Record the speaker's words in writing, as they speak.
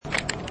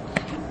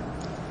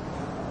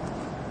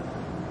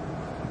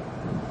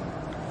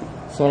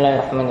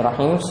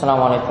Bismillahirrahmanirrahim.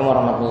 Assalamualaikum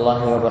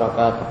warahmatullahi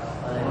wabarakatuh.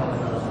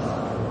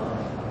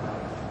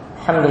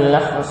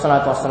 Alhamdulillah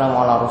wassalatu wassalamu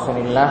ala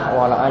Rasulillah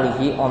wa ala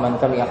alihi wa man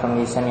tabi'ahum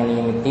bi ihsan ila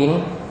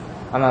yaumil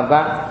Amma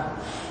ba'd.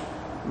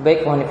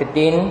 Baik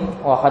muhafidin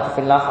wa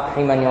khatifillah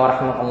rahimani wa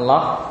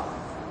rahimakumullah.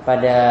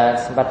 Pada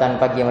kesempatan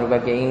pagi yang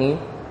berbahagia ini,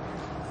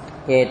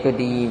 yaitu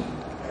di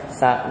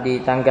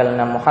tanggal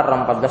 6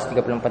 Muharram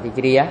 1434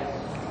 Hijriah,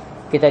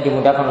 kita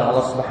dimudahkan oleh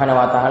Allah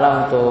Subhanahu wa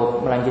taala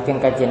untuk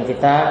melanjutkan kajian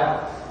kita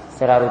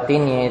secara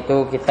rutin,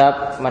 yaitu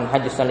kitab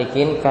Manhajus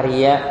Salikin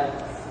karya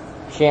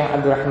Syekh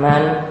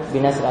Abdurrahman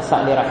bin Nasir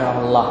As-Sa'di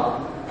rahimahullah.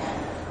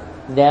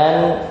 Dan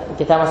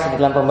kita masih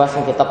dalam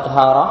pembahasan kitab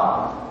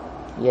Thoharoh,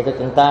 yaitu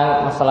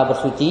tentang masalah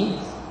bersuci.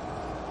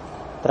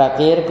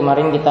 Terakhir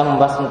kemarin kita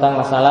membahas tentang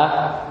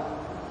masalah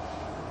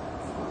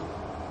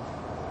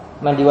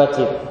mandi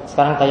wajib.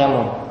 Sekarang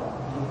tayamum.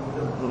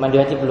 Mandi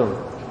wajib belum?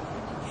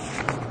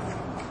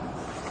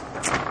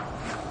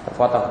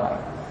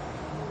 Terpotong.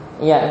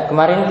 Ya,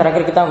 kemarin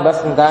terakhir kita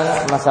membahas tentang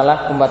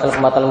masalah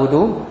pembatal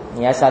wudu.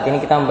 Ya, saat ini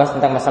kita membahas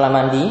tentang masalah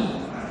mandi.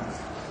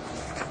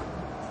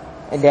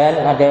 Dan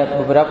ada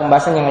beberapa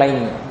pembahasan yang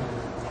lainnya.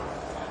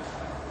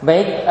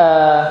 Baik,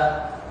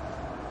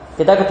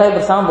 kita ketahui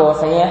bersama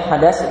bahwasanya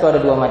hadas itu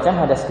ada dua macam,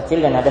 hadas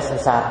kecil dan hadas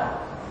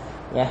besar.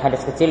 Ya,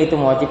 hadas kecil itu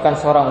mewajibkan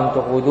seorang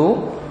untuk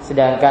wudu,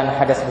 sedangkan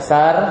hadas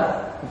besar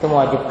itu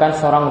mewajibkan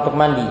seorang untuk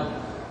mandi.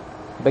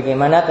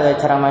 Bagaimana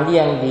tata cara mandi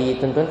yang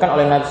dituntunkan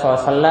oleh Nabi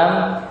SAW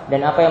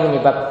dan apa yang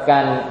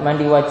menyebabkan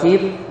mandi wajib,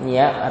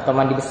 ya, atau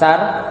mandi besar,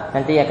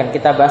 nanti akan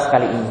kita bahas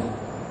kali ini.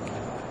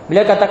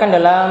 Beliau katakan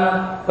dalam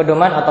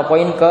pedoman atau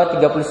poin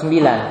ke-39,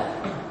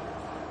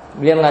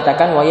 beliau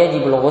mengatakan wa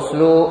yajibul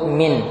ghuslu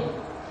min.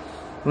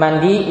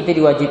 Mandi itu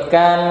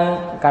diwajibkan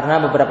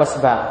karena beberapa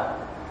sebab.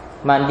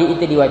 Mandi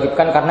itu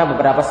diwajibkan karena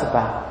beberapa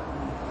sebab.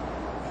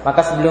 Maka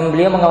sebelum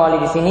beliau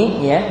mengawali di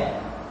sini, ya,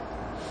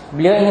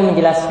 beliau ingin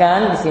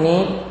menjelaskan di sini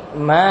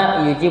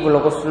ma yujibul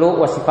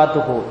ghuslu wa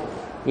sifatuhu,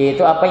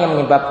 yaitu apa yang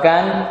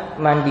menyebabkan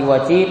mandi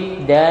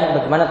wajib dan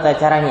bagaimana tata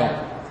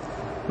caranya.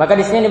 Maka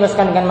di sini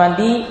dimaksudkan dengan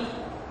mandi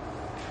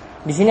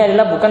di sini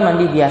adalah bukan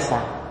mandi biasa.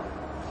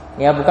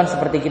 Ya, bukan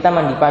seperti kita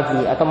mandi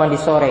pagi atau mandi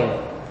sore.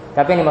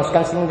 Tapi yang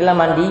dimaksudkan di sini adalah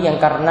mandi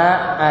yang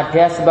karena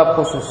ada sebab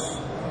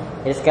khusus.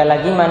 Jadi sekali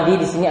lagi mandi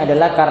di sini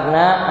adalah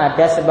karena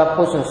ada sebab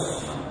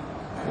khusus.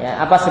 Ya,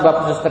 apa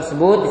sebab khusus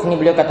tersebut? Di sini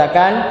beliau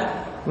katakan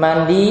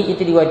mandi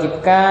itu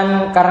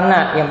diwajibkan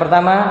karena yang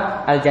pertama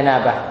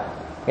al-janabah,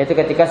 yaitu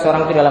ketika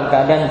seorang itu dalam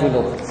keadaan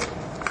junub.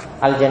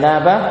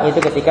 Al-janabah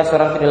yaitu ketika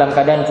seorang itu dalam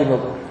keadaan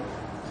junub.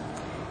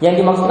 Yang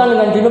dimaksudkan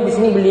dengan junub di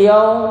sini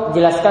beliau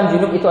jelaskan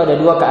junub itu ada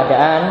dua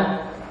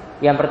keadaan.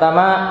 Yang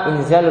pertama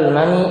inzalul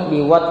mani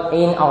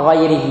biwad'in aw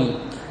ghairihi,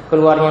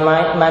 keluarnya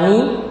mani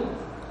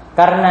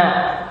karena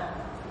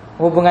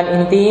hubungan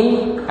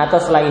intim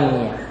atau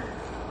selainnya.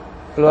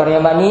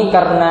 Keluarnya mani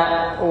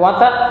karena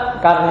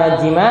watak, karena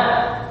jima,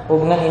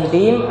 hubungan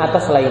intim atau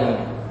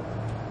selainnya.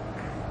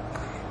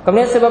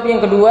 Kemudian sebab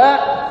yang kedua,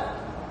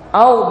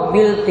 au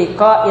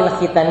biltiqa'il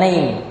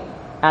khitanain,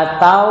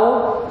 atau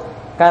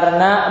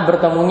karena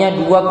bertemunya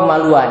dua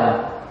kemaluan.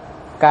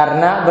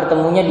 Karena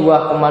bertemunya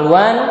dua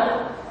kemaluan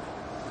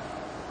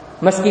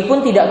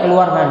meskipun tidak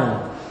keluar mani.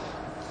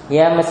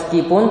 Ya,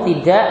 meskipun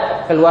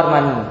tidak keluar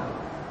mani.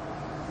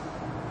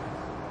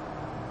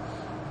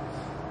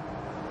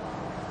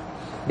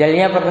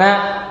 Dalilnya pernah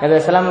Nabi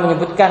SAW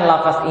menyebutkan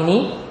lafaz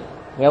ini,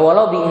 ya,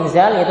 walau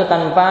biinzal, yaitu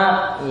tanpa,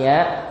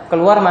 ya,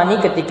 keluar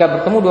mani ketika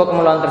bertemu dua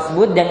kemaluan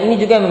tersebut. Dan ini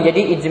juga menjadi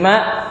ijma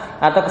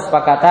atau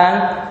kesepakatan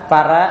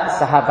para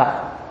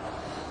sahabat.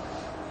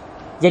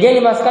 Jadi yang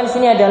dimaksudkan di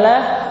sini adalah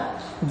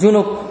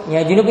junub.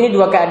 Ya, junub ini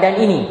dua keadaan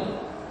ini,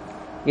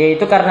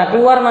 yaitu karena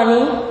keluar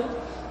mani.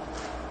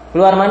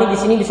 Keluar mani di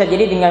sini bisa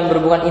jadi dengan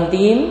berhubungan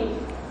intim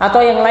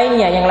atau yang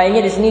lainnya. Yang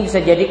lainnya di sini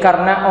bisa jadi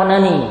karena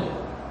onani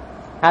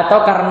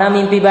atau karena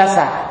mimpi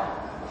basah.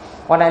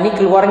 Onani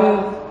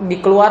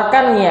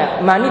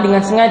dikeluarkannya mani dengan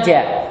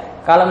sengaja.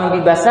 Kalau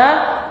mimpi basah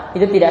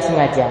itu tidak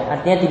sengaja,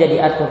 artinya tidak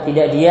diatur,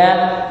 tidak dia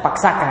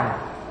paksakan.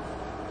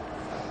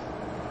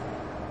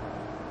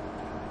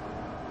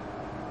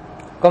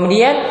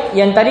 Kemudian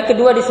yang tadi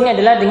kedua di sini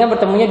adalah dengan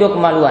bertemunya dua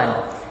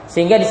kemaluan.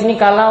 Sehingga di sini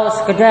kalau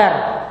sekedar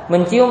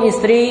mencium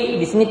istri,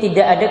 di sini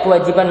tidak ada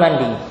kewajiban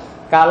mandi.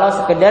 Kalau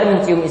sekedar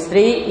mencium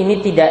istri,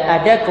 ini tidak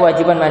ada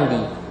kewajiban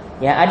mandi.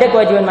 Ya, ada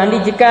kewajiban mandi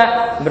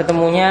jika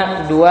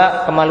bertemunya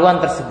dua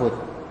kemaluan tersebut.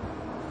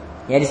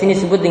 Ya, di sini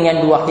disebut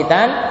dengan dua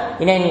khitan.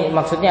 Ini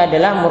maksudnya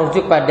adalah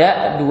merujuk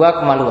pada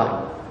dua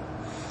kemaluan.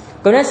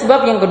 Kemudian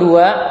sebab yang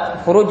kedua,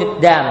 khurujud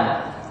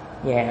dam.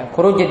 Ya,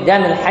 khurujud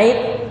damil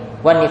haid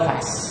wan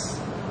nifas.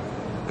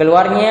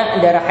 Keluarnya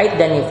darah haid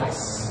dan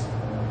nifas.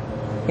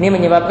 Ini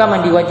menyebabkan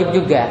mandi wajib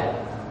juga.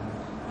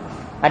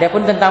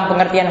 Adapun tentang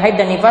pengertian haid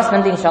dan nifas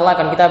nanti insyaallah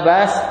akan kita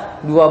bahas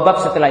dua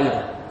bab setelah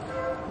ini.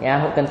 Ya,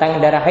 tentang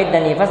darah haid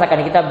dan nifas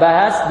akan kita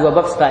bahas dua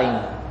bab setelah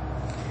ini.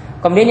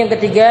 Kemudian yang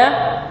ketiga,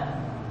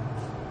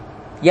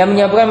 yang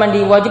menyebabkan mandi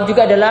wajib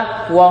juga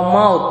adalah wa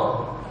maut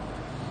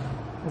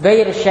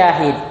ghair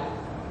syahid,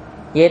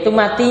 yaitu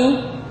mati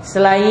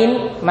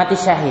selain mati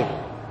syahid.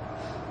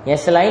 Ya,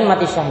 selain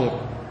mati syahid.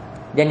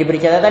 Dan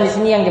diberi catatan di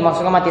sini yang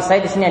dimaksudkan mati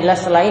syahid di sini adalah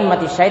selain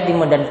mati syahid di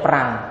medan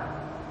perang.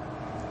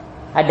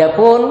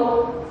 Adapun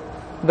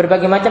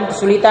berbagai macam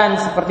kesulitan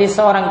seperti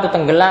seorang itu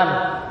tenggelam,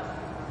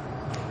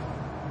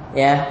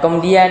 ya,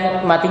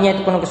 kemudian matinya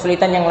itu penuh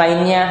kesulitan yang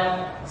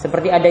lainnya,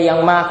 seperti ada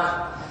yang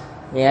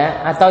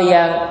ya, atau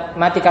yang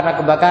mati karena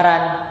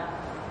kebakaran,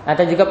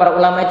 atau juga para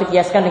ulama itu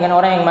kiaskan dengan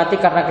orang yang mati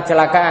karena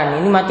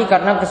kecelakaan. Ini mati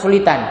karena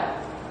kesulitan.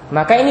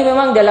 Maka ini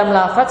memang dalam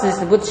lafaz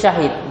disebut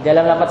syahid,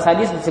 dalam lafaz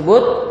hadis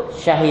disebut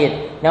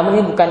syahid. Namun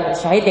ini bukan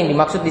syahid yang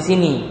dimaksud di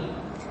sini.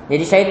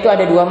 Jadi syahid itu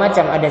ada dua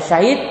macam, ada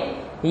syahid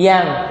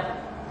yang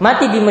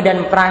mati di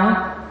medan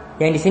perang,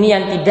 yang di sini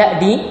yang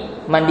tidak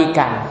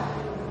dimandikan.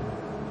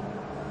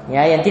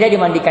 Ya, yang tidak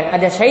dimandikan.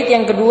 Ada syahid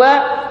yang kedua,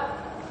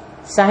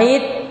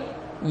 syahid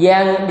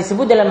yang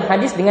disebut dalam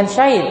hadis dengan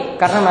syahid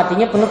karena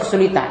matinya penuh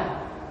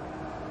kesulitan.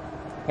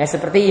 Ya,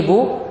 seperti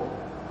ibu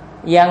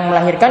yang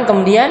melahirkan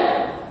kemudian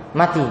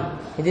mati,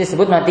 itu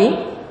disebut mati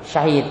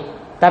syahid.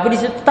 Tapi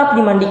disitu tetap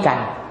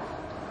dimandikan.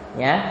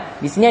 Ya,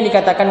 di sini yang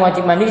dikatakan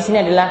wajib mandi di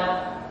sini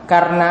adalah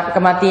karena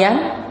kematian.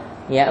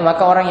 Ya,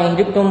 maka orang yang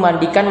hidup itu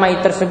memandikan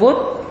mayit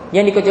tersebut.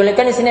 Yang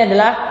dikecualikan di sini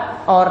adalah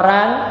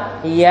orang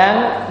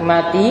yang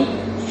mati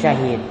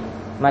syahid.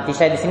 Mati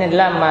syahid di sini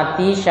adalah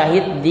mati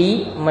syahid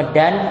di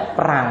medan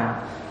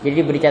perang. Jadi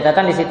diberi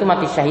catatan di situ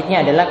mati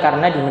syahidnya adalah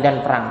karena di medan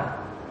perang.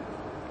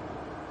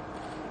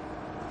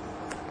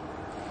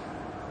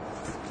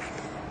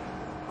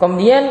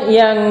 Kemudian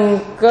yang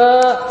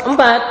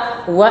keempat,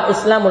 wa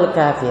islamul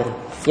kafir,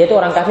 yaitu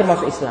orang kafir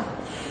masuk Islam.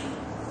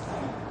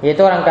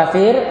 Yaitu orang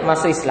kafir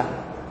masuk Islam.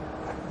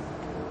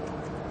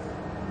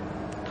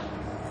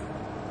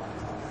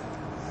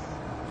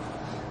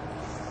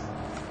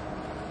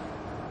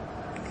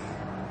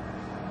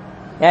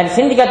 Ya, di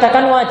sini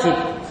dikatakan wajib.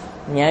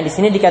 Ya, di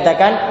sini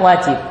dikatakan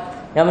wajib.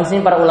 Namun di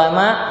sini para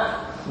ulama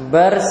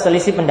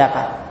berselisih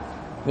pendapat.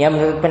 Ya,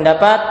 menurut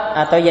pendapat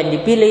atau yang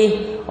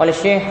dipilih oleh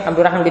Syekh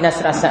Abdurrahman bin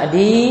Nasir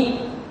As-Sa'di,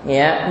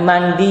 ya,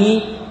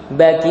 mandi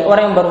bagi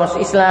orang yang baru masuk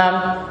Islam.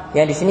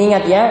 Ya, di sini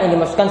ingat ya, yang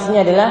dimaksudkan di sini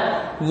adalah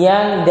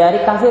yang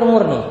dari kafir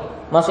murni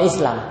masuk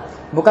Islam.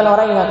 Bukan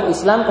orang yang mengaku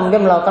Islam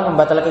kemudian melakukan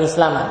pembatalan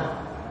keislaman.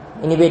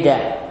 Ini beda.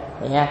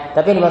 Ya,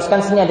 tapi yang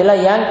dimaksudkan di sini adalah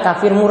yang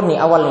kafir murni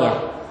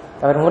awalnya.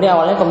 Kafir murni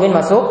awalnya kemudian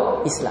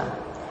masuk Islam.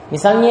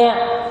 Misalnya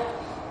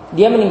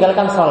dia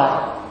meninggalkan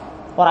sholat.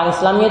 Orang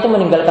Islamnya itu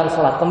meninggalkan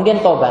sholat kemudian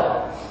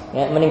tobat.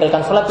 Ya,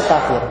 meninggalkan sholat itu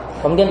kafir,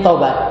 kemudian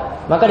taubat.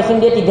 Maka di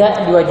sini dia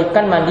tidak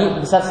diwajibkan mandi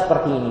besar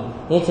seperti ini.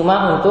 Ini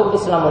cuma untuk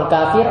Islamul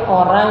kafir,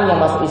 orang yang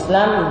masuk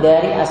Islam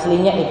dari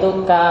aslinya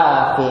itu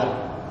kafir.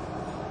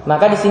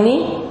 Maka di sini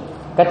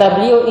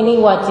kata beliau ini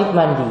wajib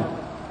mandi.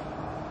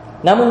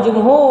 Namun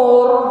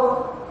jumhur,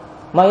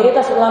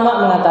 mayoritas ulama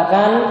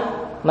mengatakan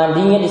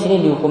mandinya di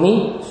sini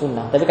dihukumi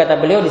sunnah. Tapi kata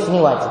beliau di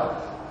sini wajib.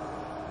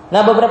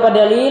 Nah, beberapa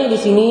dalil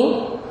di sini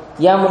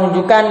yang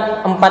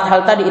menunjukkan 4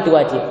 hal tadi itu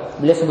wajib.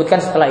 Beliau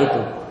sebutkan setelah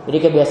itu. Jadi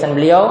kebiasaan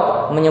beliau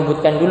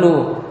menyebutkan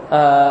dulu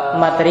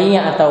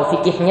materinya atau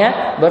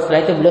fikihnya, baru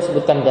setelah itu beliau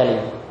sebutkan dalil.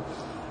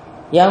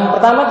 Yang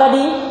pertama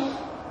tadi,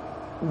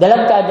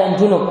 dalam keadaan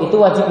junub itu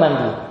wajib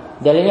mandi.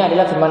 Dalilnya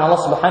adalah firman Allah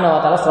Subhanahu wa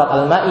taala surat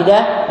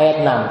Al-Maidah ayat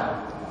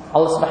 6.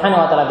 Allah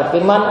Subhanahu wa taala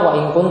berfirman, "Wa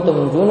in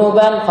kuntum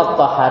junuban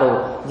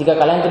fattaharu." Jika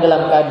kalian itu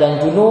dalam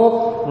keadaan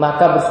junub,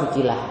 maka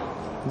bersucilah.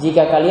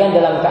 Jika kalian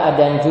dalam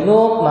keadaan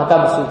junub,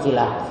 maka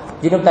bersucilah.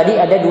 Junub tadi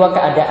ada 2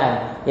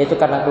 keadaan, yaitu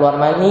karena keluar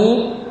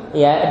mani,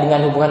 ya,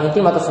 dengan hubungan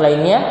intim atau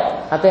selainnya,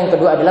 atau yang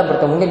kedua adalah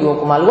bertemunya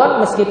 2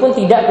 kemaluan meskipun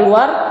tidak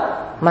keluar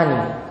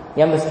mani.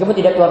 Ya, meskipun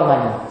tidak keluar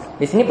mani.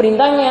 Di sini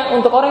perintahnya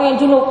untuk orang yang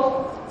junub,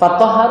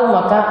 fathaharu,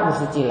 maka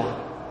bersucilah.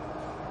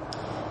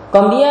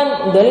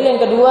 Kemudian dalil yang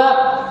kedua,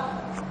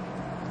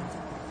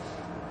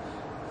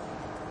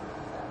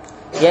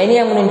 ya,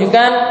 ini yang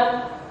menunjukkan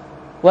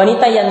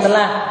wanita yang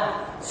telah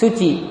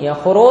suci, ya,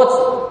 khuruj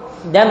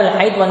damul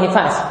haid wan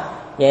nifas,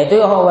 yaitu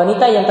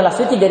wanita yang telah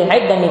suci dari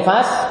haid dan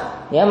nifas,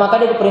 ya,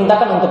 maka dia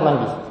diperintahkan untuk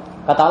mandi.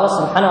 Kata Allah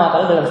Subhanahu wa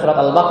taala dalam surat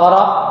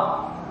Al-Baqarah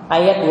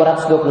ayat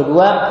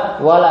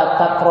 222, wala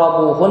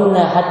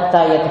taqrabuhunna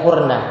hatta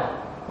yathurna.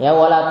 Ya,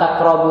 wala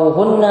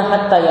taqrabuhunna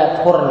hatta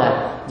yathurna.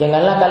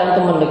 Janganlah kalian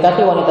itu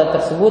mendekati wanita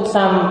tersebut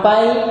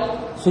sampai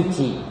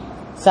suci,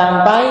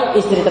 sampai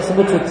istri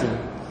tersebut suci.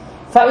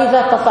 Fa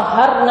iza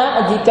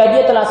tatahharna, jika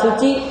dia telah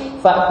suci,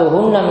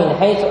 fa'tuhunna min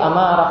haitsu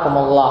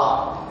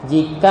amarakumullah.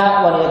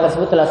 Jika wanita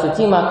tersebut telah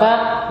suci, maka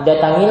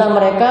datangilah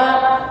mereka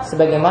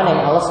sebagaimana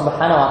yang Allah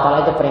Subhanahu wa taala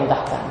itu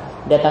perintahkan.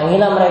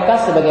 Datangilah mereka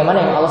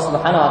sebagaimana yang Allah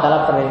Subhanahu wa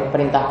taala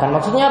perintahkan.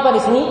 Maksudnya apa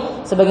di sini?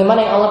 Sebagaimana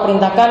yang Allah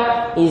perintahkan,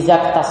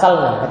 izak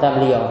tasalna, kata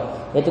beliau,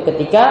 yaitu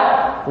ketika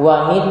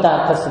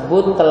wanita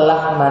tersebut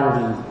telah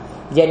mandi.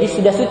 Jadi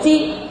sudah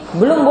suci,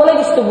 belum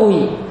boleh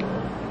disetubuhi.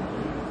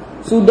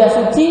 Sudah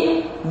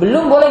suci,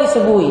 belum boleh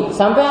disetubuhi.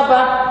 Sampai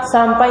apa?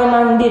 Sampai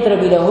mandi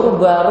terlebih dahulu,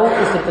 baru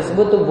istri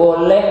tersebut tuh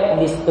boleh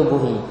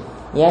disetubuhi.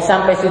 Ya,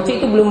 sampai suci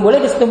itu belum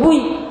boleh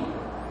disetubuhi.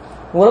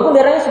 Walaupun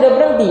darahnya sudah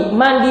berhenti,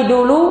 mandi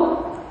dulu,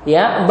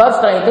 ya, baru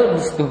setelah itu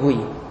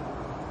disetubuhi.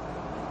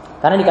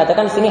 Karena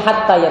dikatakan di sini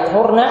hatta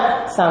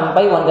yathurna,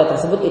 sampai wanita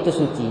tersebut itu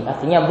suci.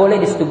 Artinya boleh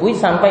disetubui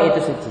sampai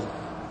itu suci.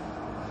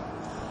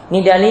 Ini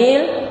dalil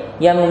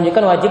yang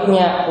menunjukkan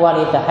wajibnya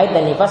wanita haid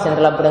dan nifas yang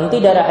telah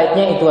berhenti darah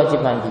haidnya itu wajib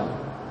mandi.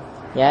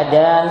 Ya,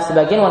 dan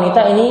sebagian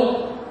wanita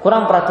ini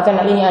kurang perhatikan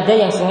hal ini, ada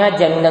yang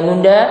sengaja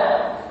nunda-nunda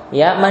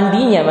ya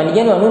mandinya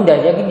nunda.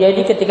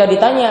 Jadi ketika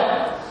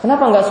ditanya,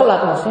 kenapa enggak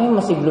sholat? Saya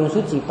masih belum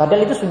suci.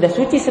 Padahal itu sudah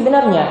suci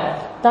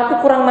sebenarnya, tapi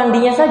kurang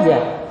mandinya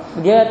saja.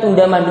 Dia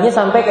tunda mandinya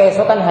sampai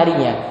keesokan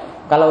harinya.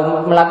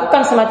 Kalau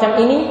melakukan semacam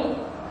ini,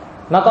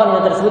 maka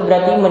wanita tersebut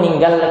berarti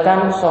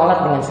meninggalkan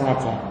sholat dengan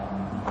sengaja.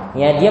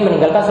 Ya, dia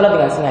meninggalkan sholat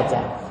dengan sengaja.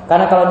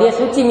 Karena kalau dia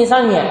suci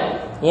misalnya,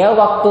 ya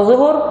waktu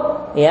zuhur,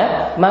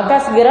 ya maka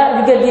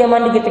segera juga dia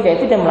mandi ketika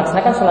itu dan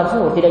melaksanakan sholat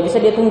zuhur. Tidak bisa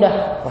dia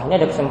tunda. Wah, ini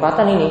ada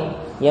kesempatan ini.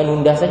 Ya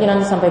nunda saja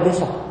nanti sampai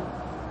besok.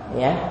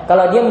 Ya,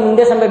 kalau dia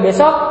menunda sampai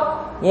besok,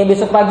 ya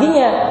besok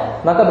paginya,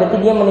 maka berarti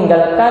dia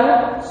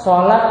meninggalkan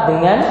sholat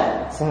dengan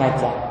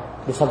sengaja.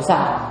 Dosa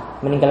besar.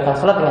 Meninggalkan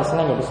sholat dengan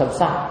sengaja dosa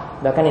besar.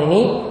 Bahkan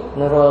ini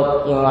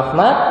menurut Imam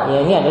Ahmad,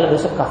 ya ini adalah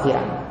dosa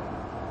kafiran.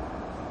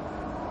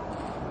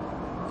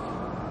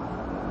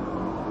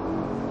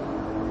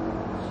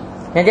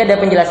 Nanti ada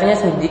penjelasannya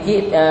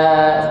sedikit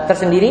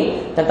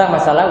tersendiri tentang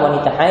masalah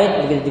wanita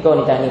haid, begitu juga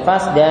wanita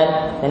nifas,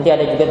 dan nanti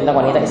ada juga tentang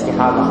wanita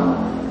istihadah.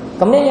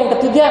 Kemudian yang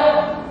ketiga,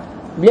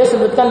 beliau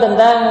sebutkan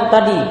tentang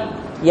tadi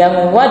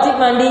yang wajib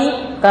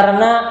mandi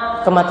karena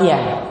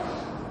kematian.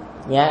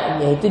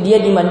 Ya, yaitu dia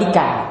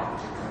dimandikan.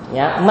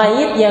 Ya,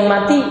 mayit yang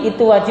mati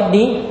itu wajib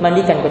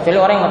dimandikan kecuali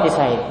orang yang mati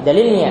syahid.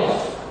 Dalilnya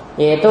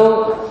yaitu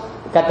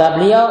kata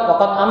beliau,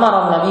 waqad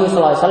amara Nabi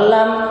sallallahu alaihi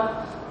wasallam,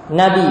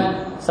 Nabi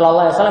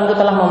sallallahu alaihi wasallam itu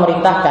telah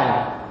memerintahkan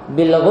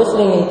bil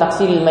ghusli min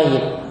taksiril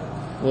mayit.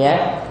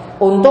 Ya,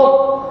 untuk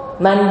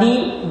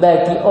mandi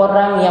bagi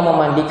orang yang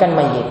memandikan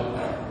mayit.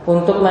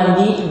 Untuk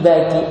mandi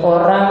bagi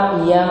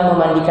orang yang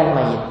memandikan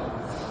mayit.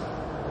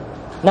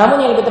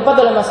 Namun yang lebih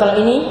tepat dalam masalah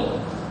ini,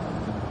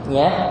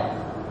 ya,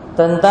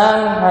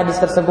 tentang hadis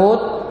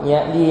tersebut,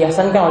 ya,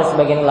 dihasankan oleh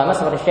sebagian ulama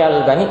seperti Syekh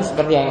Al-Albani,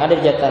 seperti yang ada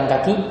di catatan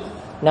kaki.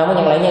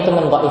 Namun yang lainnya itu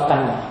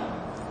mendhaifkannya.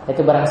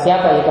 Itu barang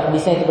siapa, yaitu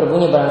hadisnya itu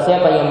berbunyi, barang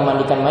siapa yang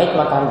memandikan mayit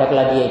maka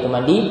hendaklah dia itu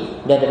mandi,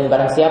 dan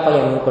barang siapa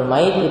yang memukul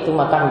mayit itu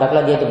maka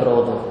hendaklah dia itu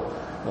berwudu.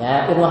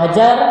 Ya, Ibnu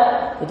Hajar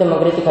itu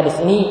mengkritik hadis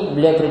ini,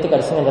 beliau kritik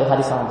hadis ini adalah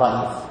hadis yang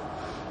dhaif.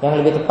 Yang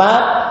lebih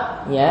tepat,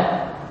 ya,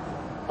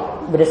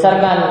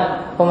 berdasarkan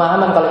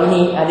pemahaman kalau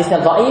ini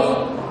hadisnya dhaif,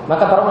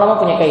 maka para ulama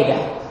punya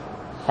kaidah.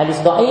 Hadis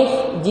dhaif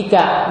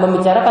jika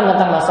membicarakan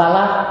tentang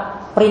masalah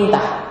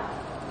perintah,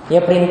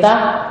 ya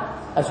perintah,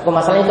 hukum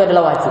masalah itu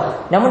adalah wajib.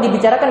 Namun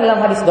dibicarakan dalam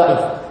hadis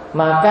dhaif,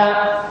 maka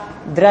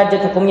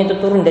derajat hukumnya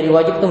itu turun dari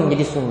wajib itu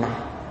menjadi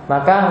sunnah.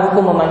 Maka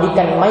hukum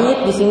memandikan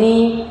mayit di sini,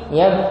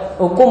 ya,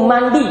 hukum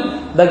mandi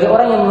bagi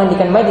orang yang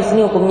memandikan mayit di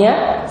sini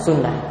hukumnya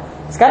sunnah.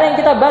 Sekarang yang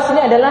kita bahas ini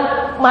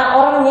adalah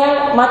orang yang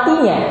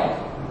matinya.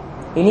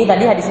 Ini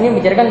tadi hadis ini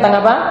membicarakan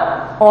tentang apa?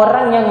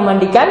 Orang yang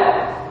memandikan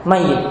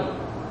mayit.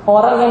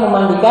 Orang yang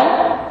memandikan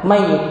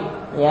mayit,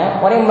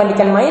 ya, orang yang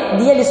memandikan mayit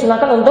dia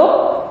disunahkan untuk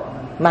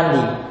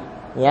mandi.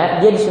 Ya,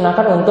 dia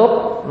disunahkan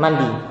untuk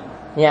mandi.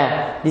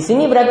 Ya, di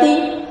sini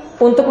berarti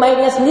untuk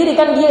mayitnya sendiri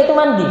kan dia itu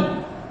mandi.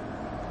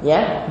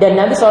 Ya, dan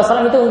Nabi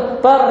SAW itu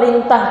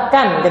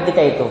perintahkan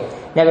ketika itu.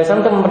 Nabi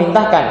SAW itu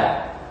memerintahkan,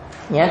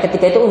 ya,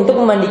 ketika itu untuk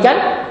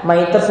memandikan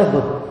mayit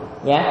tersebut.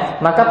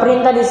 Ya, maka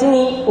perintah di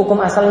sini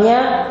hukum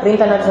asalnya,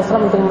 perintah Nabi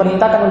SAW untuk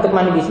memerintahkan untuk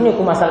mandi di sini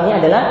hukum asalnya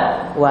adalah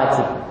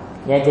wajib.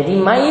 Ya, jadi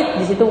mayit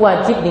di situ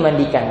wajib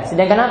dimandikan.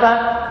 Sedangkan apa?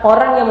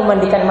 Orang yang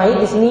memandikan mayit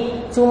di sini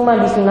cuma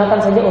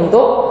disunahkan saja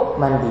untuk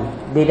mandi.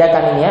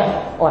 Bedakan ini ya.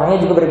 Orangnya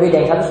juga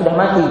berbeda. Yang satu sudah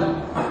mati.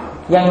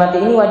 Yang mati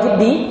ini wajib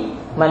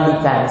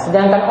dimandikan.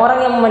 Sedangkan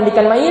orang yang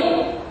memandikan mayit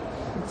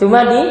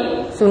cuma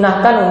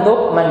disunahkan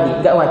untuk mandi,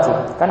 enggak wajib.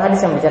 Kan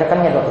hadis yang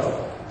membicarakannya dhaif.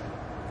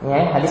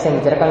 Ya, hadis yang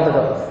membicarakan itu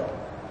dhaif.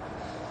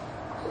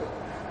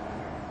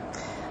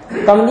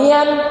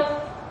 Kemudian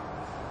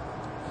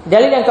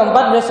dalil yang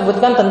keempat beliau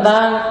sebutkan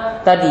tentang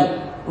tadi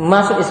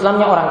masuk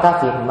Islamnya orang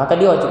kafir, maka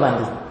dia wajib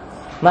mandi.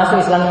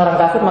 Masuk Islamnya orang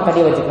kafir maka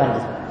dia wajib mandi.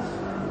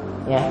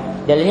 Ya,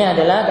 dalilnya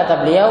adalah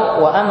kata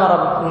beliau wa amara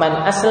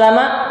man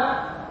aslama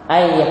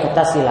ay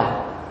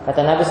yaktasila.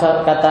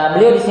 Kata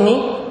beliau di sini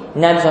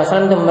Nabi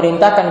SAW itu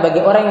memerintahkan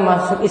bagi orang yang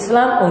masuk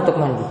Islam untuk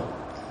mandi.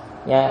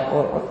 Ya,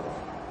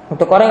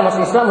 untuk orang yang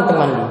masuk Islam untuk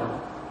mandi.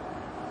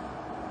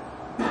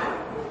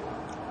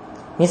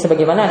 Ini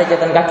sebagaimana ada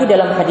catatan kaki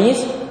dalam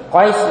hadis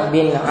Qais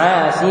bin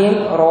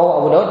Asim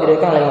rawahu Abu Daud,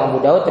 diriwayatkan oleh Imam Abu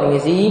Daud,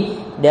 Tirmizi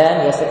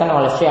dan dihasankan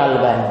oleh Syekh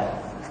Al-Albani.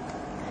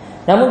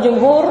 Namun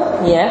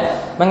jumhur ya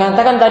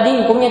mengatakan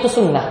tadi hukumnya itu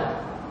sunnah,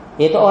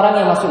 yaitu orang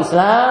yang masuk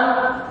Islam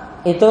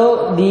itu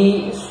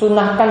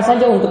disunahkan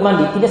saja untuk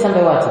mandi, tidak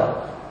sampai wajib.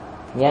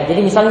 Ya,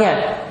 jadi misalnya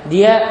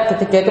dia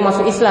ketika itu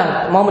masuk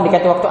Islam mau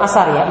mendekati waktu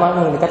asar ya, mau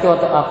mendekati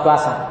waktu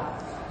asar.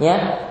 Ya,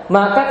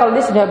 maka kalau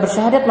dia sudah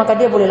bersyahadat maka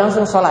dia boleh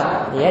langsung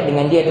sholat ya,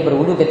 dengan dia itu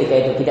berwudu ketika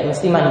itu, tidak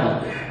mesti mandi.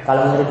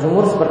 Kalau menurut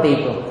jumhur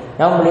seperti itu.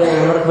 Namun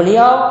menurut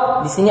beliau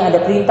di sini ada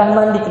perintah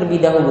mandi terlebih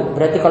dahulu.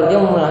 Berarti kalau dia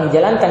mau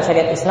menjalankan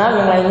syariat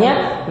Islam yang lainnya,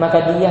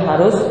 maka dia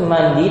harus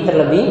mandi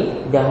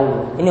terlebih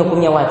dahulu. Ini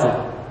hukumnya wajib.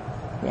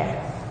 Ya.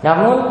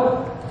 Namun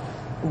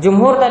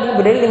jumhur tadi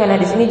berdalil dengan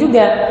hadis ini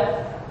juga.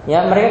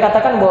 Ya, mereka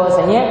katakan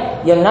bahwasanya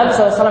yang Nabi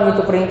SAW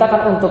itu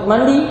perintahkan untuk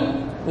mandi,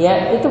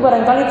 ya itu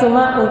barangkali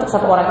cuma untuk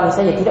satu orang ini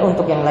saja, tidak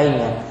untuk yang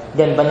lainnya.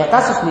 Dan banyak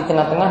kasus di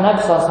tengah-tengah Nabi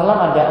SAW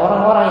ada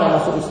orang-orang yang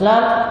masuk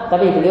Islam,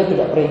 tapi beliau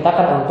tidak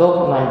perintahkan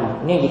untuk mandi.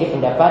 Ini jadi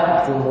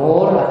pendapat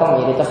jumhur atau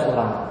mayoritas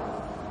ulama.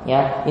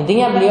 Ya,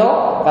 intinya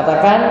beliau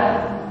katakan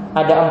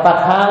ada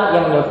 4 hal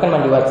yang menyebabkan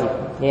mandi wajib.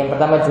 Yang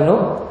pertama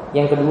junub,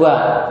 yang kedua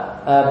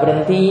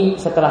berhenti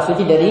setelah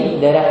suci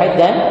dari darah haid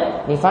dan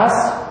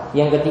nifas.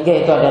 Yang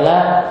ketiga itu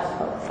adalah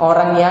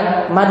orang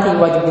yang mati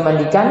wajib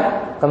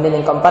dimandikan. Kemudian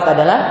yang keempat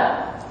adalah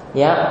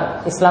ya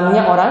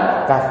Islamnya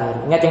orang kafir.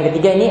 Ingat yang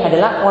ketiga ini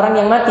adalah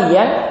orang yang mati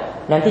yang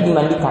nanti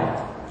dimandikan.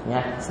 Ya.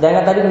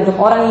 Sedangkan tadi untuk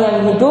orang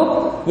yang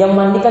hidup yang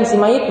memandikan si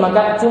mayit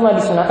maka cuma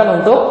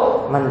disunahkan untuk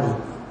mandi.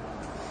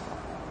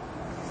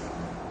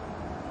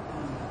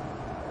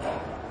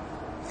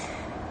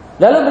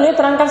 Lalu beliau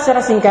terangkan secara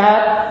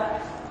singkat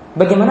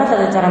bagaimana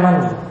tata cara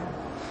mandi.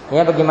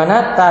 Ya,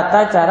 bagaimana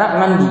tata cara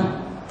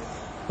mandi.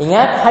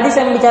 Ingat hadis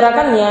yang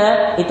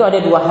membicarakannya itu ada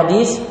 2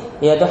 hadis,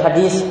 yaitu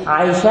hadis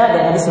Aisyah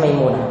dan hadis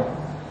Maimunah.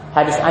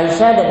 Hadis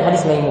Aisyah dan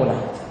hadis Maimunah.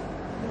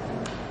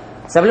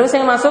 Sebelum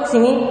saya masuk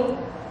sini,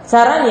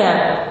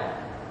 caranya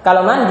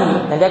kalau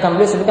mandi, nanti akan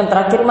beliau sebutkan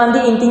terakhir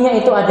mandi intinya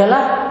itu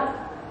adalah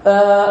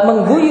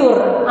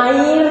mengguyur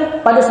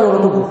air pada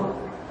seluruh tubuh.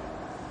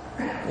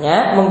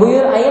 Ya,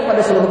 mengguyur air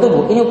pada seluruh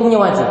tubuh. Ini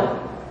hukumnya wajib.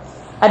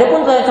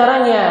 Adapun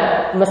caranya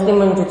mesti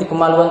mencuci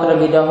kemaluan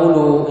terlebih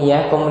dahulu,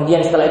 ya.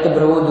 Kemudian setelah itu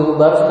berwudu,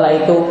 baru setelah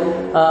itu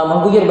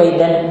mengguyur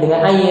badan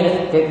dengan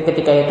air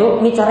ketika itu.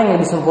 Ini cara yang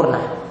lebih sempurna.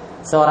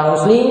 Seorang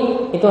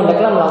muslim itu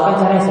hendaklah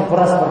melakukan cara yang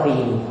sempurna seperti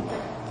ini.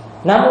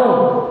 Namun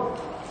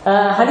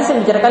hadis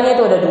yang dibicarakannya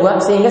itu ada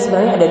 2, sehingga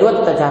sebenarnya ada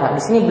 2 tata cara.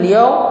 Di sini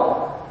beliau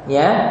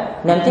ya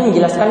nanti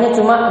menjelaskannya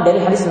cuma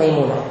dari hadis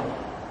Maimunah.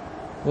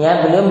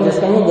 Ya, beliau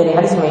menjelaskannya dari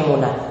hadis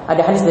Maimunah.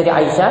 Ada hadis dari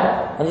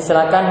Aisyah. Nanti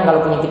silakan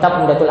kalau punya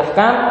kitab Umdatul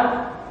Ahkam,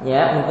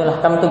 ya, Umdatul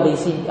Ahkam itu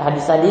berisi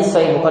hadis-hadis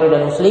Sahih Bukhari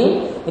dan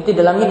Muslim. Itu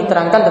dalamnya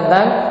diterangkan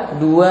tentang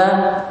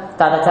 2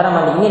 tata cara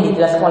mandi ini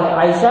dijelaskan oleh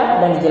Aisyah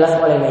dan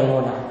dijelaskan oleh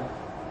Maimunah.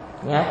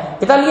 Ya,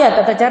 kita lihat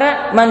tata cara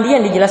mandi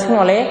yang dijelaskan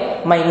oleh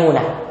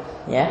Maimunah.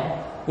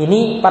 Ya,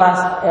 ini para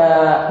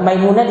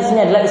Maimunah di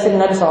sini adalah istri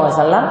Nabi SAW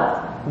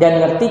dan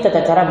ngerti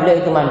tata cara beliau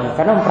itu mandi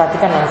karena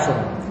memperhatikan langsung.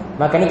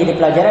 Maka ini jadi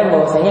pelajaran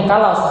bahwasanya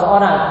kalau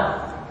seseorang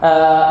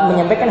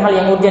menyampaikan hal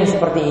yang urgen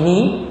seperti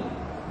ini,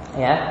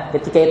 ya,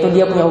 ketika itu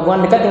dia punya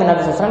hubungan dekat dengan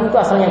Nabi SAW, itu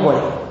asalnya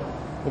boleh.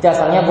 Itu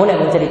asalnya boleh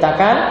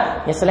menceritakan,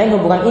 ya selain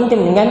hubungan intim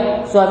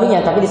dengan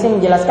suaminya, tapi di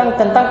sini menjelaskan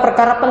tentang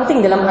perkara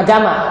penting dalam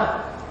agama.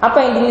 Apa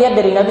yang dilihat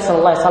dari Nabi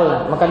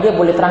SAW, maka dia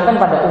boleh terangkan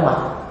pada umat.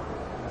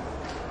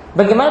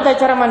 Bagaimana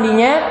cara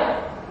mandinya?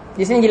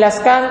 Di sini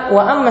dijelaskan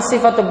wa amma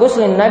sifatu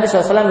ghuslin Nabi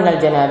SAW minal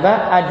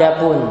janabah.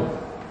 Adapun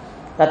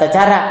tata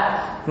cara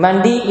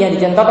mandi yang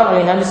dicontohkan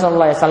oleh Nabi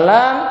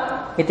SAW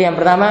itu yang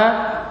pertama,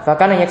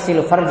 fakana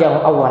yaksilu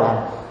farjahu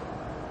awalan.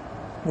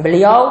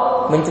 Beliau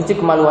mencuci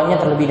kemaluannya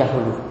terlebih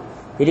dahulu.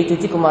 Jadi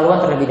cuci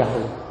kemaluan terlebih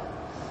dahulu.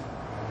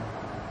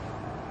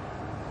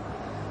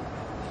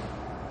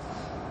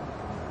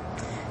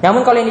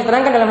 Namun kalau yang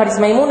diterangkan dalam hadis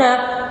Maimunah,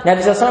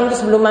 Nabi SAW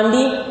itu sebelum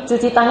mandi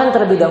cuci tangan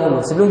terlebih dahulu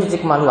sebelum cuci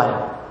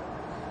kemaluan.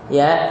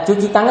 Ya,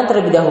 cuci tangan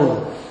terlebih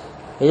dahulu.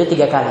 Itu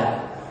 3 kali.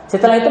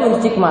 Setelah itu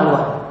mencuci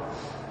kemaluan.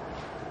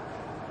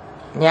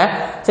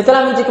 Ya,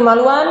 setelah mencuci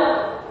kemaluan,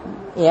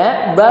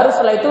 ya, baru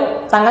setelah itu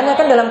tangannya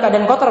kan dalam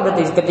keadaan kotor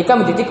berarti ketika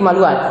mencuci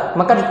kemaluan,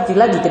 maka dicuci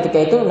lagi ketika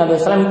itu Nabi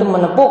SAW itu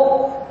menepuk,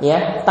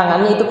 ya,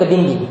 tangannya itu ke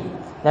dinding.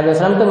 Nabi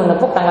SAW itu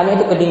menepuk tangannya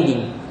itu ke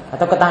dinding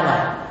atau ke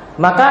tanah.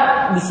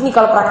 Maka di sini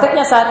kalau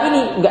prakteknya saat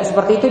ini nggak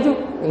seperti itu juga,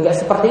 nggak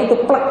seperti itu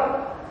plek.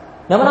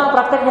 Namun apa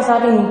prakteknya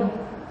saat ini?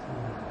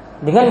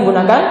 Dengan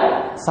menggunakan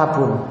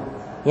sabun.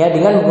 Ya,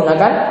 dengan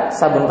menggunakan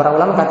sabun. Para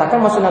ulama katakan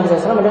maksud Nabi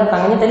SAW adalah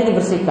tangannya tadi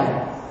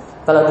dibersihkan.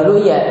 Kalau dulu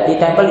ya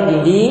ditempel di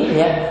dinding,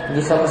 ya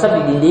disop-sop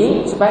di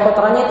dinding supaya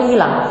kotorannya itu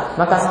hilang.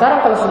 Maka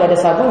sekarang kalau sudah ada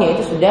sabunnya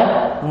itu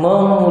sudah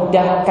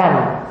memudahkan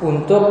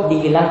untuk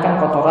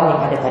dihilangkan kotoran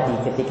yang ada tadi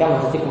ketika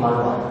mencuci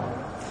kemaluan.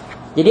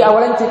 Jadi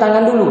awalnya cuci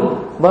tangan dulu,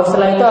 baru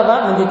setelah itu apa?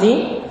 Mencuci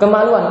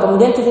kemaluan.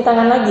 Kemudian cuci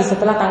tangan lagi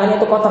setelah tangannya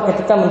itu kotor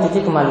ketika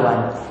mencuci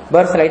kemaluan.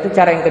 Baru setelah itu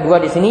cara yang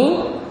kedua di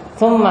sini,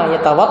 tsumma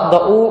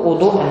yatawaddau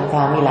wudu'an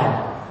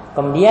kamilan.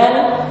 Kemudian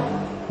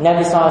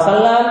Nabi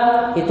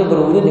SAW itu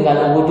berwudu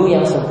dengan wudu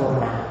yang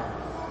sempurna.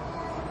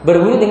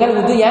 Berwudu dengan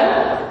wudu yang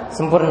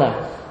sempurna.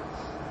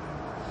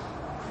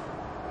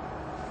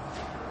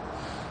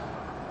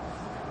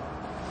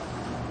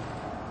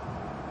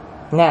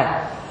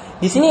 Nah,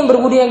 di sini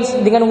berwudu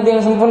dengan wudu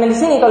yang sempurna di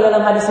sini kalau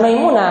dalam hadis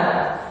Maimunah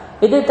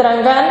itu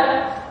diterangkan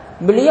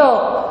beliau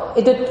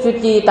itu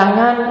cuci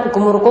tangan,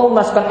 kumur-kumur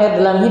masukkan air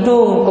dalam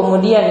hidung,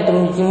 kemudian itu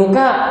mencuci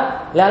muka,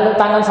 lalu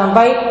tangan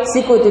sampai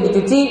siku itu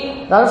dicuci,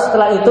 lalu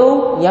setelah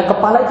itu ya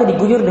kepala itu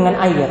diguyur dengan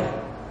air.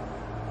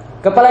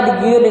 Kepala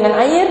diguyur dengan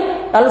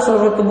air, lalu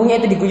seluruh tubuhnya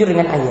itu diguyur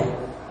dengan air.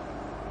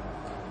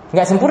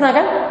 Nggak sempurna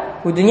kan?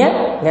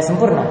 Wudunya nggak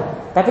sempurna.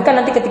 Tapi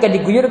kan nanti ketika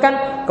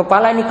diguyurkan,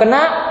 kepala ini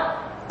kena,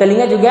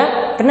 telinga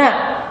juga kena.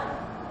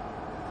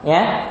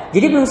 Ya,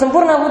 jadi belum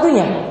sempurna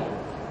wudunya.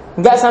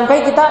 Nggak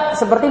sampai kita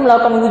seperti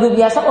melakukan wudu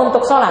biasa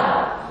untuk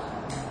sholat.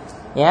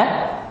 Ya,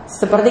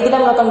 seperti kita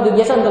melakukan wudu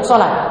biasa untuk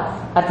sholat.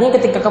 Artinya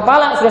ketika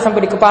kepala sudah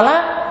sampai di kepala,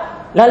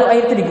 lalu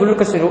air itu diguyur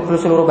ke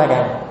seluruh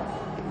badan.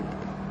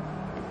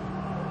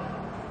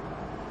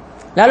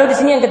 Lalu di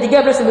sini yang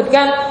ketiga beliau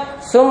sebutkan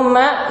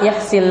summa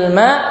yahsil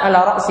ma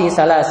ala ra'si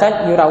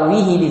salasan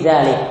yurawihi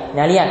bidzalik.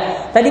 Nah,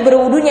 lihat, tadi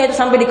berwudunya itu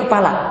sampai di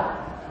kepala.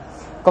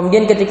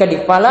 Kemudian ketika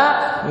di kepala,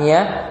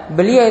 ya,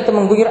 beliau itu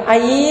mengguyur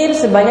air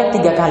sebanyak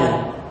 3 kali.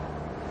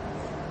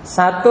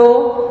 1,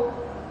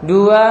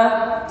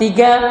 2,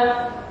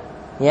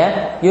 3,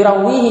 ya,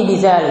 yurawihi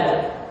bidzalik.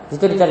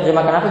 Itu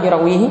diterjemahkan apa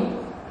yurawihi?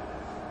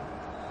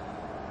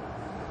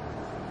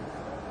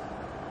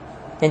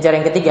 Yang cara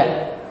yang ketiga,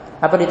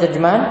 apa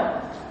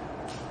diterjemahan?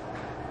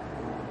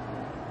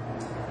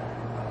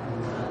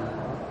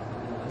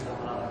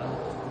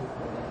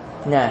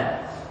 Nah,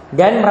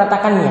 dan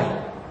meratakannya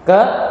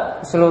ke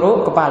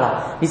seluruh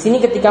kepala. Di sini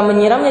ketika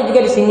menyiramnya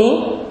juga di sini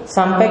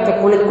sampai ke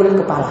kulit-kulit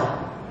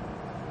kepala.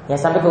 Ya,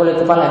 sampai ke kulit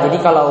kepala.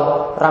 Jadi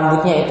kalau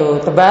rambutnya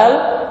itu tebal,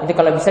 itu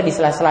kalau bisa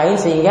disela-selain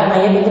sehingga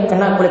air itu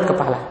kena kulit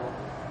kepala.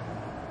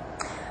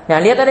 Nah,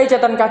 lihat ada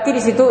catatan kaki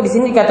di situ. Di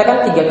sini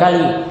dikatakan 3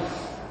 kali.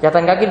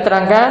 Catatan kaki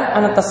diterangkan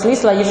an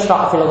taslis la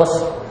yusra' fil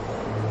ghusl.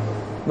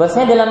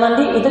 Bahwasanya dalam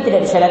mandi itu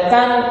tidak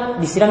disyaratkan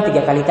disiram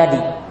 3 kali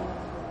tadi.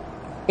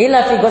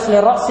 Illa fi ghusli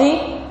ra'si,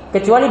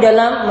 kecuali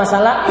dalam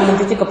masalah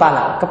mencuci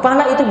kepala.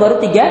 Kepala itu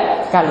baru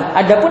 3 kali.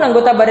 Adapun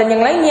anggota badan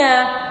yang lainnya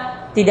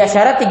tidak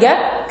syarat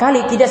 3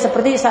 kali, tidak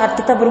seperti saat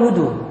kita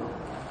berwudu.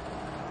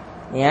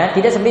 Ya,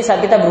 tidak seperti saat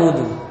kita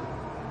berwudu.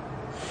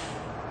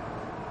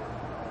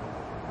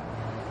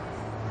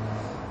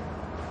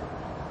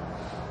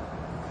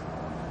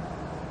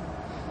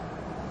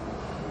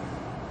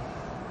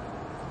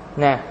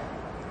 Nah,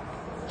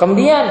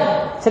 kemudian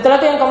setelah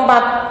itu yang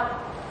keempat,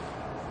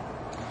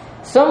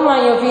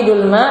 summa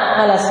yufidul ma'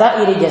 ala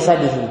sa'iri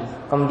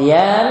jasadihi.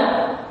 Kemudian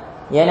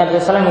ya Nabi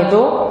SAW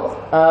itu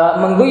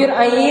mengguyur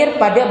air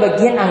pada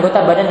bagian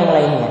anggota badan yang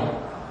lainnya.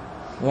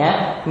 Ya,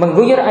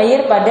 mengguyur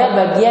air pada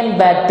bagian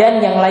badan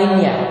yang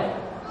lainnya.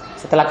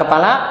 Setelah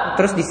kepala,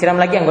 terus disiram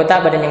lagi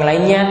anggota badan yang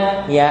lainnya,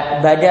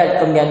 ya,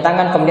 badan, kemudian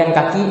tangan, kemudian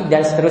kaki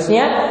dan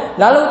seterusnya.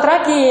 Lalu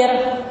terakhir,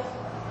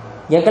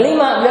 yang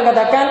kelima, beliau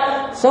katakan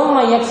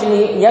summa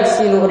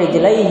yaksilu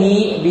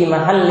rijlaihi bi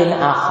mahallin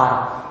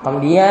akhar.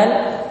 Kemudian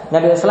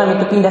Nabi SAW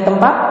itu pindah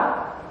tempat.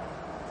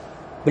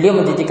 Beliau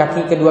mencuci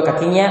kedua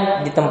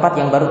kakinya di tempat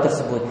yang baru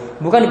tersebut,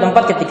 bukan di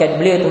tempat ketika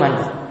beliau itu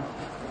mandi.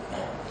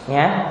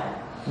 Ya,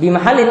 bi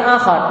mahallin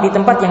akhar, di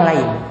tempat yang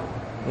lain.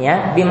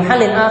 Ya, bi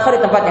mahallin akhar,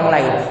 di tempat yang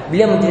lain.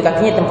 Beliau mencuci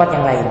kakinya di tempat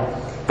yang lain.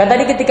 Kan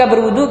tadi ketika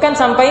berwudu kan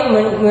sampai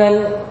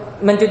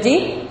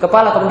mencuci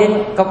kepala,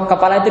 kemudian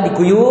kepala itu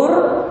diguyur.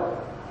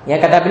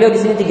 Ya, kata beliau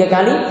di sini 3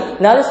 kali.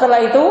 Lalu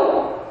setelah itu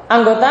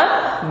anggota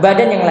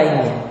badan yang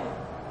lainnya.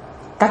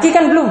 Kaki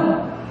kan belum.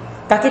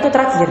 Kaki itu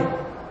terakhir.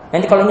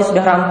 Nanti kalau ini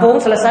sudah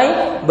rampung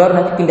selesai, baru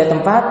nanti pindah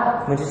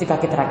tempat mencuci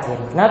kaki terakhir.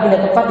 Nah, pindah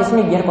tempat di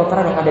sini biar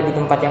kotoran yang ada di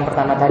tempat yang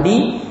pertama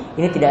tadi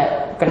ini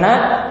tidak kena,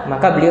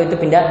 maka beliau itu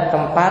pindah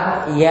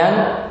tempat yang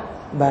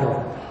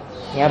baru.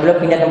 Ya,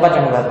 beliau pindah tempat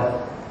yang baru.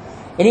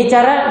 Ini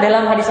cara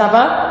dalam hadis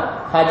apa?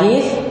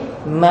 Hadis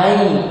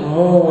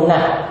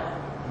Maimunah.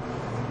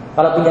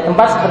 Kalau pindah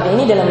tempat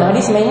seperti ini dalam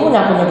hadis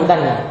Maimunah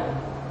penyebutannya.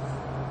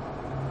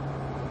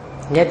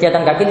 Lihat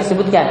catatan kaki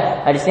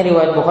disebutkan. Hadisnya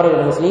riwayat Bukhari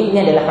dan Muslim.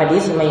 Ini adalah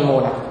hadis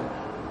Maimunah.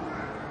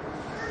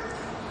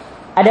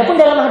 Adapun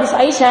dalam hadis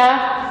Aisyah,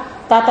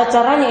 tata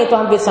caranya itu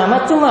hampir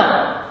sama,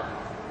 cuma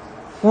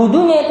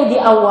wudunya itu di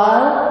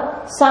awal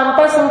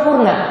sampai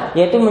sempurna,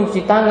 yaitu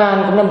mencuci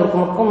tangan, kemudian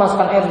berkumur-kumur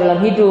masukkan air dalam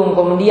hidung,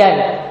 kemudian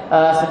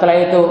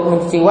setelah itu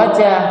mencuci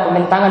wajah,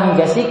 kemudian tangan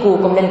hingga siku,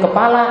 kemudian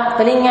kepala,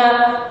 telinga,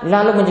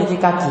 lalu mencuci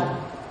kaki.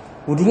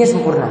 Wudunya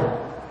sempurna.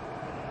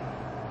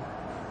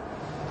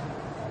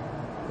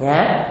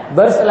 Ya,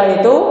 baru setelah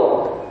itu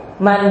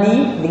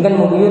mandi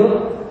dengan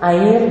mengguyur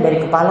air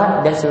dari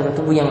kepala dan seluruh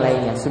tubuh yang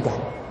lainnya. Sudah.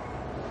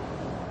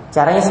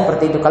 Caranya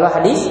seperti itu kalau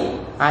hadis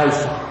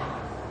Aisyah.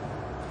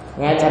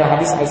 Ya, cara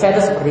hadis Aisyah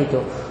itu seperti itu.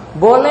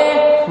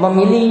 Boleh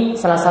memilih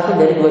salah satu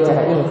dari 2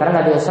 cara ini,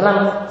 karena Nabi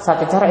SAW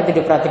satu cara itu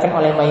diperhatikan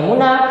oleh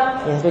Maimunah,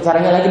 yang satu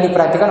caranya lagi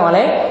diperhatikan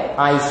oleh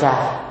Aisyah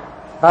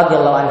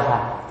radhiyallahu anha.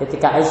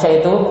 Ketika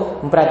Aisyah itu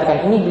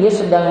memperhatikan ini, beliau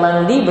sedang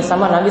mandi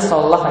bersama Nabi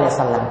SAW.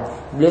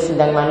 Beliau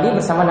sedang mandi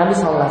bersama Nabi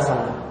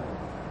SAW.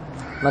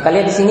 Maka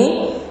lihat di sini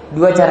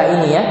 2 cara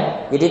ini ya.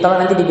 Jadi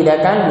tolong nanti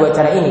dibedakan 2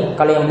 cara ini.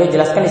 Kalau yang beliau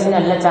jelaskan di sini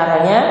adalah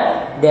caranya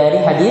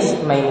dari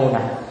hadis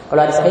Maimunah.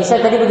 Kalau hadis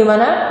Aisyah tadi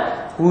bagaimana?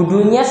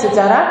 Wudunya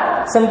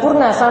secara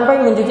sempurna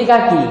sampai mencuci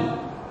kaki.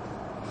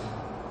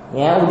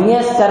 Ya, wudunya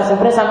secara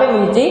sempurna sampai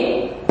mencuci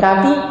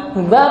kaki.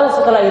 Baru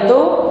setelah itu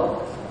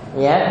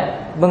ya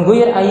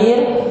mengguyur air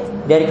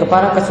dari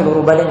kepala ke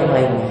seluruh badan yang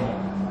lainnya.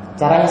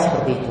 Caranya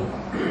seperti itu.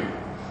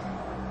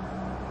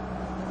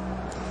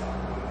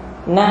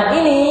 Nah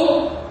ini,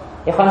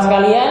 ikhwan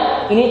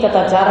sekalian, ini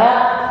tata cara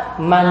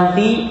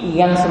mandi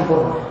yang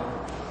sempurna.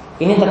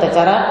 Ini tata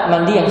cara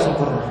mandi yang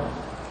sempurna.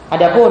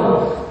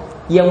 Adapun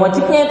yang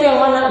wajibnya itu yang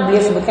mana?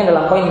 Beliau sebutkan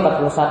dalam poin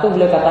 41.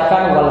 Beliau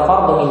katakan wal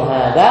fardhu min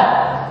hadza,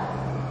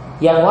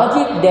 yang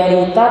wajib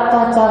dari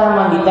tata cara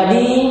mandi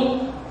tadi,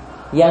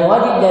 yang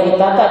wajib dari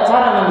tata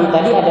cara mandi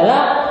tadi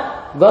adalah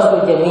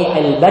ghuslu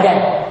jami'il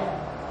badan,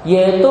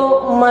 yaitu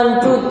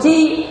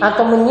mencuci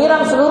atau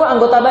menyiram seluruh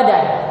anggota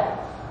badan.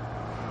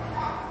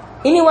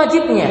 Ini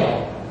wajibnya,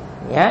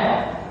 ya.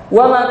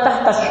 Wa ma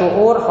tahta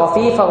syu'ur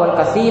khafifa wal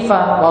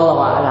kasifa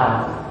wallahu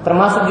a'lam.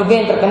 Termasuk juga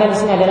yang terkena di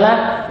sini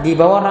adalah di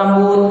bawah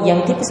rambut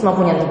yang tipis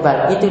maupun yang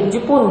tebal. Itu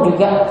pun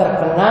juga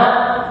terkena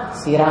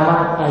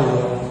siraman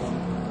air.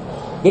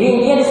 Jadi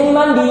intinya di sini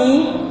mandi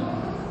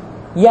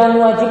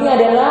yang wajibnya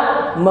adalah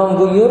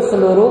mengguyur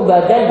seluruh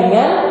badan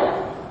dengan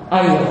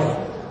air.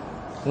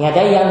 Ini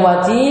ada yang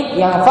wajib,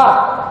 yang fard.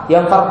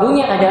 Yang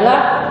fardunya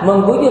adalah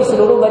mengguyur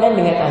seluruh badan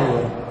dengan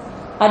air.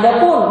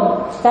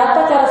 Adapun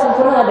tata cara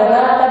sempurna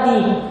adalah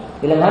tadi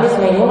dalam hadis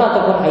Maimunah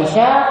ataupun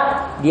Aisyah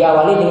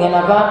diawali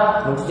dengan apa?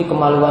 Mencuci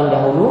kemaluan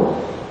dahulu,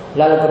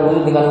 lalu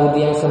berwudu dengan wudu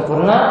yang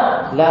sempurna,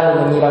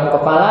 lalu menyiram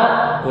kepala,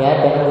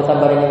 ya, dan anggota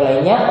badan yang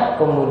lainnya,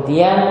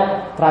 kemudian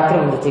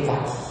terakhir mencuci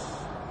kaki.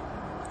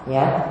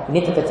 Ya,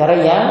 ini tata cara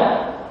yang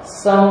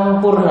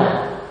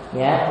sempurna.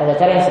 Ya, tata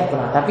cara yang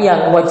sempurna. Tapi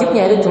yang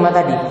wajibnya itu cuma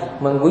tadi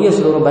mengguyur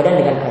seluruh badan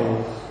dengan air.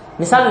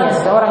 Misalnya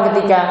seseorang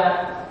ketika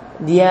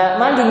dia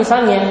mandi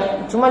misalnya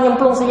cuma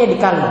nyemplung saja di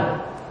kali,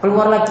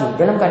 keluar lagi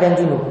dalam keadaan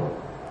junub,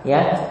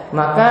 ya,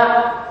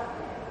 maka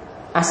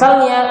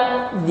asalnya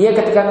dia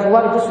ketika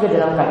keluar itu sudah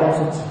dalam keadaan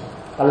suci.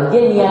 Kalau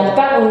dia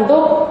niatkan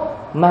untuk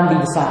mandi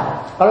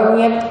besar, kalau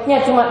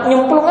niatnya cuma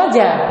nyemplung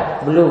aja,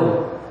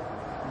 belum,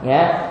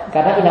 ya,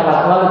 karena innamal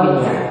a'malu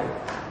binniyat.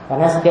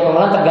 Karena setiap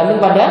amalan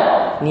tergantung pada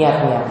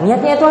niatnya.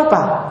 Niatnya itu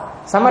apa?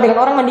 Sama dengan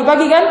orang mandi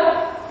pagi kan?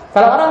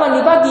 Kalau orang mandi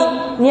pagi,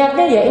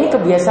 niatnya ya ini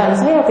kebiasaan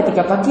saya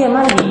ketika pagi ya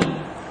mandi.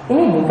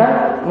 Ini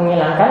bukan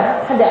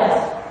menghilangkan hadas.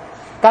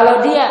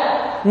 Kalau dia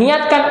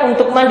niatkan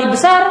untuk mandi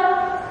besar,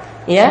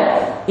 ya,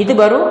 itu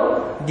baru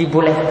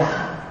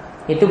dibolehkan.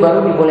 Itu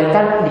baru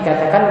dibolehkan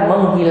dikatakan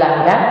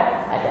menghilangkan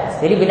hadas.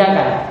 Jadi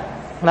bedakan.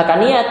 Maka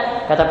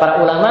niat kata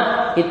para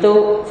ulama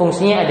itu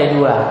fungsinya ada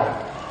dua.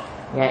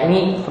 Ya,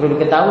 ini perlu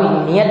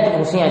diketahui, niat itu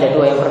fungsinya ada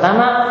dua. Yang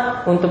pertama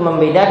untuk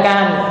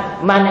membedakan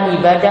mana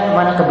ibadah,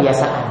 mana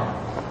kebiasaan.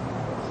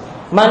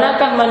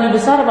 Manakah mandi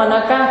besar,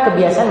 manakah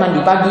kebiasaan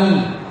mandi pagi.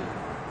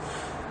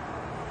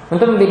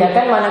 Untuk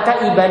membedakan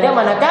manakah ibadah,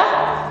 manakah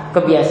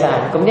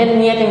kebiasaan. Kemudian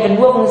niat yang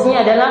kedua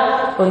fungsinya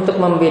adalah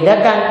untuk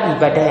membedakan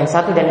ibadah yang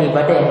satu dan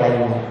ibadah yang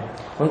lainnya.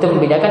 Untuk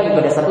membedakan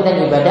ibadah satu dan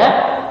ibadah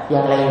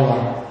yang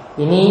lainnya.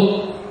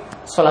 Ini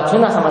sholat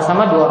sunnah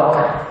sama-sama 2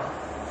 rakaat.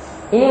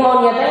 Ini mau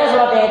niatnya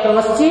sholat tahiyatul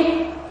masjid,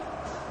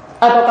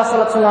 ataukah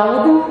sholat sunnah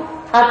wudu,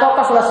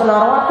 ataukah sholat sunnah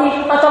rawatib,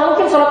 atau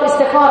mungkin sholat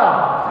istikharah.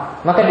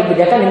 Maka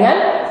dibedakan dengan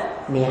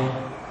niat,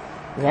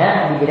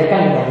 ya,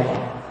 dibedakan dengan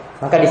niat.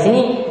 Maka di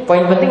sini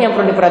poin penting yang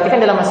perlu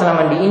diperhatikan dalam masalah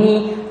mandi ini,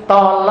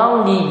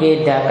 tolong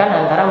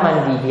dibedakan antara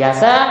mandi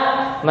biasa,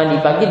 mandi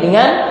pagi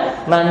dengan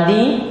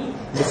mandi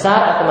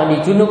besar atau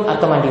mandi junub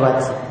atau mandi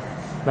wajib.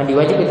 Mandi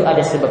wajib itu ada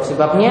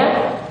sebab-sebabnya.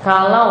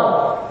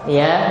 Kalau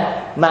ya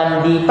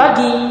mandi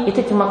pagi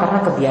itu cuma karena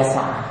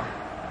kebiasaan.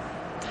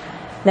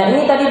 Nah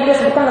ini tadi beliau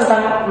sebutkan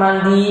tentang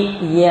mandi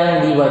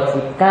yang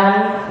diwajibkan,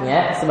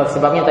 ya,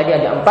 sebab-sebabnya tadi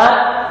ada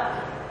 4.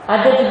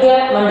 Ada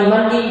juga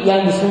mandi-mandi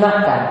yang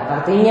disunahkan.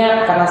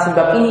 Artinya karena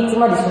sebab ini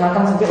cuma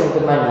disunahkan saja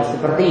untuk mandi.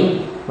 Seperti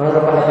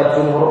menurut pendapat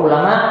jumhur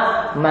ulama,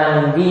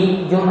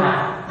 mandi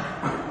Jumat.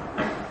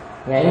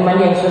 Ya, ini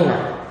mandi yang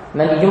sunnah,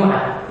 mandi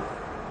Jumat.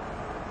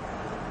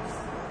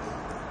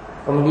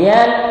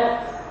 Kemudian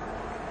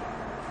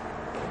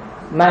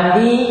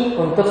mandi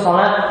untuk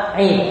sholat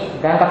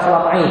Id, berangkat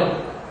sholat Id.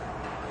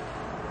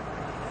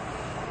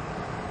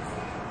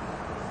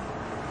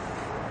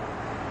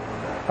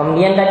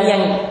 Kemudian tadi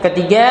yang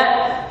ketiga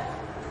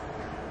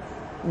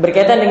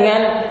berkaitan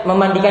dengan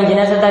memandikan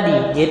jenazah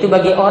tadi, yaitu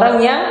bagi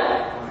orang yang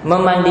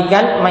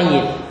memandikan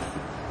mayit.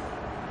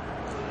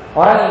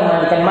 Orang yang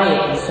memandikan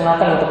mayit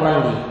disunahkan untuk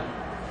mandi.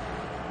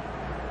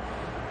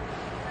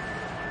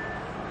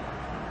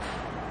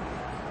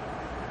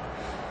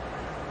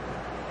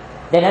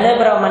 Dan ada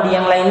beberapa mandi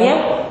yang lainnya.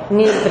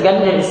 Ini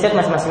tergantung dari riset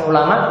masing-masing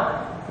ulama,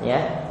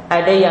 ya.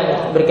 Ada yang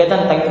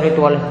berkaitan tentang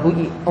ritual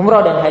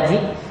umrah dan haji.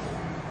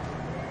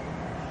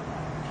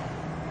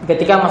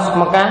 Ketika masuk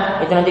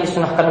Mekah itu nanti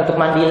disunahkan untuk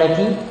mandi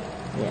lagi,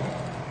 ya.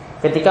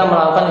 Ketika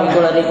melakukan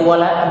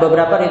ritual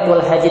beberapa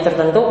ritual haji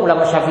tertentu,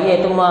 ulama Syafi'i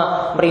itu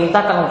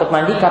memerintahkan untuk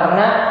mandi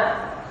karena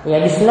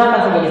ya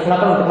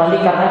disunahkan untuk mandi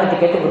karena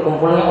ketika itu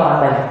berkumpulnya orang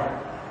banyak.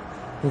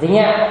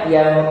 Intinya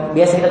yang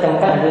biasa kita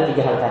temukan adalah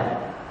 3 hal tadi.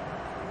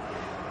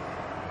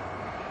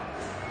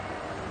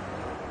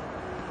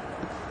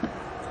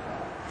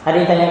 Ada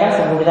yang ditanyakan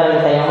sebelum kita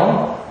lanjut tayamum?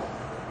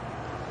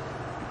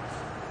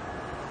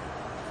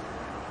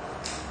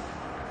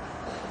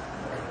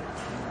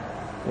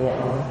 Iya.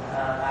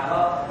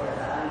 Kalau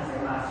perbedaan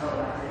masuk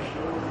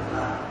itu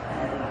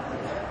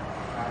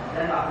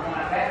dan waktunya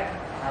maghrib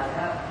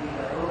harusnya di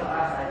baru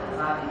rasa itu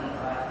saat ini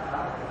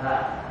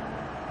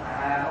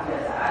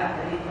kebiasaan,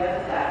 jadi dia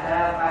tidak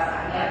ada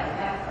perasaannya,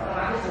 artinya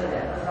otomatis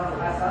sudah terus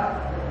kamu asal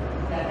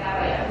niatnya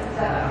apa ya,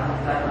 bisa nggak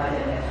bukan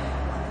belajarnya.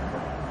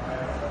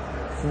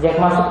 Sejak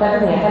masuk tadi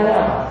niatannya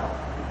apa?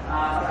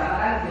 Pertama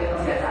kan dia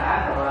kebiasaan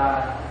bahwa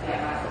tiap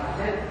masuk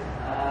masjid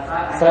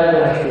salat di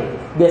masjid.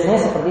 Biasanya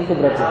seperti itu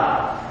berarti.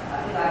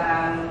 Tapi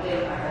karena mungkin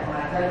ada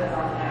pengajar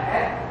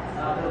contohnya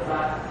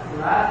berbuat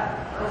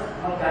terus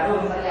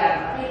menggabung teriak,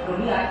 tapi belum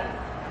niat.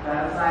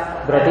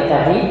 Berarti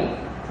tadi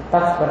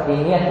tetap seperti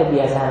niat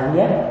kebiasaan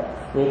dia,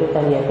 yaitu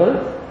tahiyatul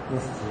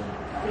masjid.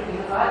 Tapi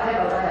begitu saja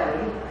kalau saya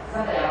ini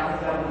sampai yang masih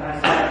gabungan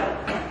saya.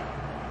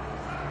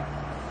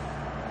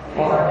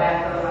 Jadi sampai yang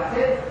ke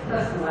masjid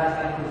terus dua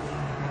sekaligus.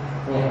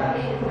 Tapi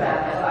itu sudah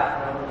ada sholat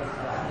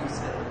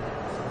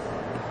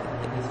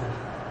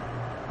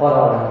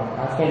kalau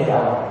harusnya dari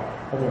awal.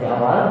 Dari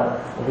awal.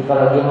 Jadi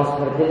kalau dia mau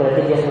seperti itu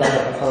berarti dia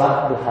sholat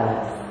duha.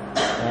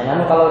 Ya,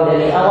 namun kalau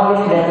dari awal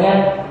dia sudah niat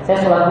saya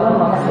sholat dulu,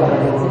 maka sholat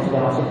di masjid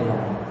sudah masuk duha.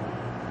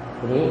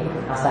 Jadi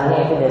asalnya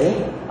itu dari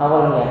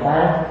awal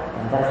niatan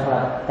antara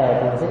sholat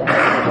tahiyatul masjid atau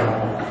sholat duha.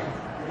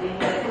 Jadi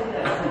itu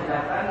tidak dilakukan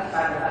pada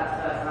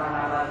saat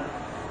Ramadan.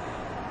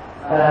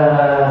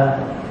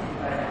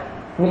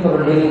 Ini perlu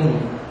dirinci.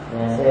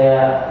 Ya, saya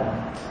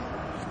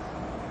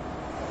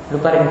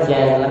lupa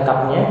rincian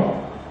lengkapnya.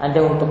 Ada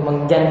untuk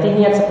mengganti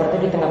niat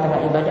seperti di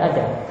tengah-tengah ibadah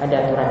ada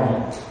aturannya.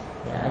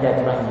 Ya, ada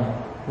aturannya.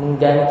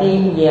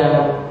 Mengganti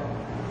yang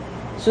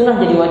sunnah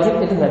jadi wajib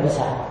itu nggak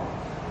bisa.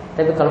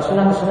 Tapi kalau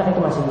sunnah ke sunnah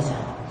itu masih bisa.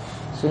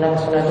 Sunnah ke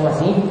sunnah itu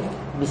masih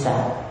bisa.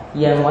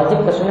 Yang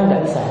wajib ke sunnah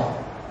nggak bisa.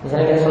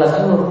 Misalnya kita sholat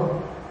zuhur,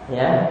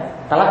 ya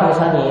telat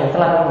misalnya, ya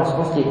telat masuk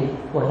masjid.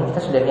 Wah ini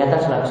kita sudah niatan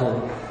sholat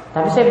zuhur.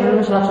 Tapi saya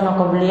belum sholat sunnah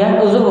qabliyah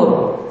zuhur,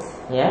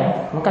 ya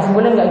maka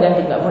boleh nggak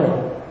ganti? Nggak boleh.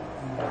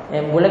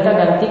 Bolehkah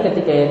ganti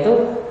ketika itu?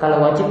 Kalau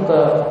wajib ke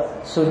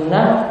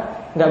sunnah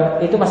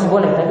nggak, itu masih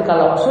boleh. Tapi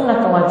kalau sunnah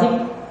ke wajib,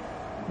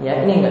 ya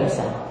ini nggak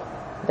bisa.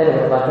 Kita ada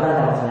beberapa aturan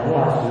dan masalah ini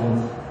harus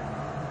dirinci.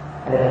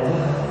 Ada lagi?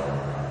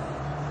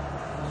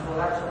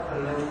 Sholat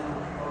sebelum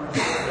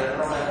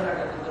Ramadan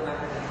agak tuntunan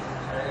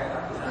saya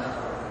nggak bisa.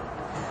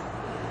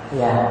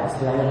 Ya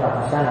istilahnya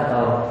kapusan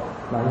atau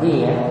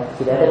mandi ya,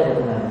 tidak ada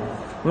tuntunan.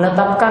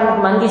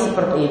 Menetapkan mandi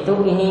seperti itu,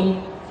 ini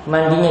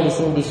mandinya di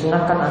sini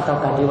disunahkan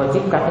ataukah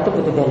diwajibkan, itu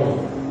butuh dalil.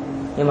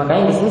 Ya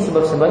makanya di sini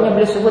sebab-sebabnya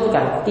beliau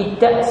sebutkan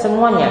tidak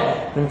semuanya.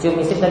 Mencium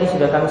istri tadi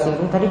sudah kami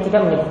singgung, tadi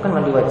tidak menyebutkan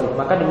mandi wajib.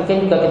 Maka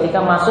demikian juga ketika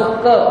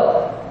masuk ke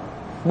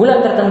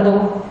bulan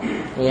tertentu,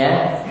 ya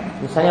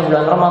misalnya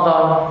bulan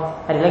Ramadan,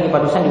 ada lagi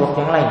padusan di waktu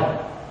yang lain.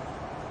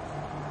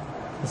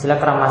 Istilah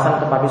keramasan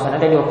atau padusan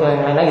ada di waktu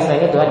yang lain lagi,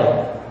 selain itu ada.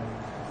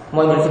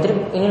 Mau Idul Fitri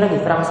ini lagi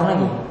keramasan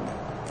lagi.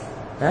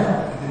 Hah?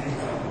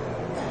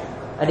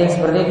 Ada yang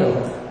seperti itu.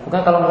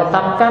 Bukan kalau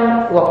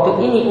menetapkan waktu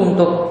ini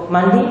untuk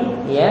mandi,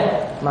 ya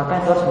maka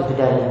itu harus butuh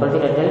dalil. Kalau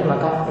tidak dalil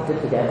maka itu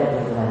tidak ada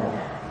tuntunannya,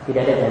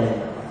 tidak ada dalil.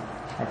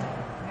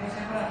 Ini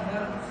saya pernah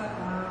dengar Ustaz,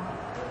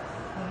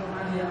 untuk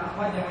mandi yang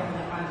apa jangan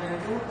punya panjang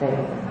itu,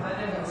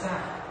 katanya nggak usah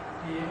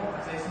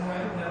saya semua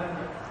itu benar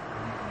nggak?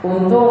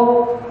 Untuk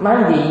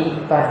mandi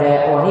pada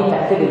wanita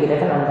itu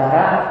dibedakan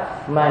antara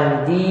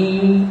mandi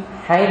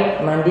haid,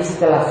 mandi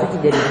setelah suci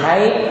dari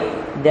haid,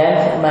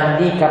 dan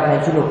mandi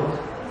karena junub.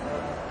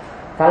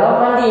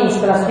 Kalau mandi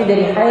setelah suci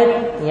dari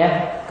haid, ya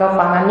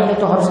kepangannya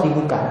itu harus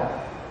dibuka.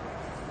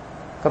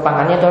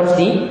 Kepangannya itu harus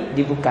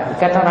dibuka.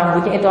 Ikatan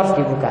rambutnya itu harus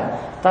dibuka.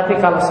 Tapi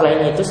kalau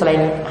selain itu,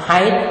 selain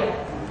haid,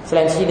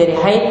 selain suci dari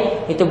haid,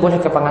 itu boleh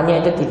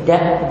kepangannya itu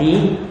tidak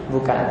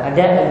dibuka.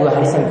 Ada dua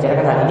hadis yang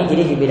membicarakan hal ini,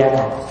 jadi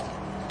dibedakan.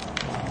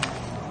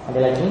 Ada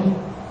lagi?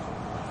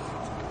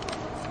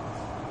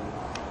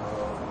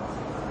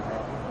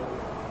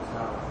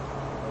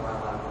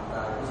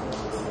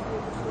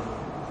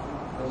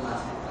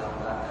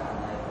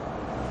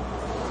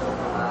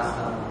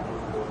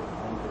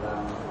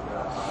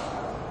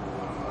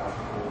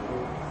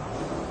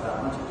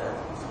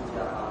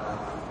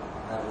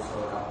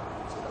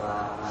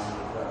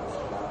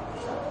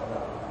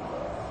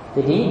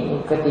 Jadi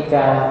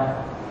ketika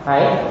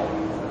haid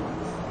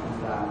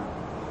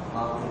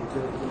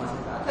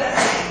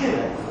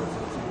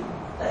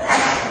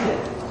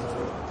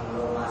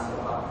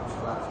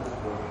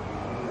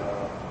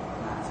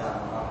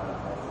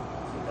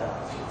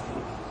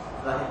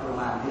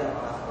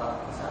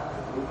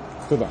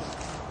tidak.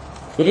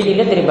 Jadi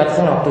dilihat dari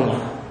batasan waktunya.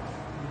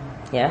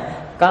 Ya,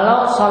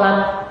 kalau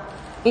sholat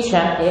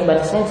isya, ya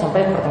batasnya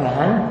sampai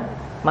pertengahan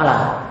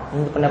malam.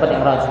 Ini pendapat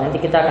yang rajih.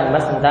 Nanti kita akan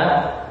bahas tentang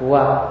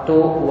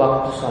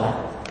waktu sholat.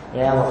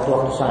 Ya,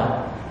 waktu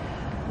sholat.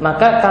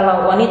 Maka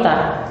kalau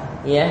wanita,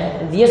 ya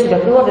dia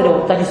sudah keluar dari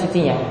waktu tadi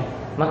sucinya,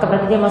 maka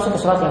berarti dia masuk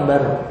ke sholat yang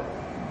baru.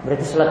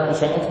 Berarti sholat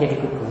isyanya sudah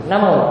dikukur.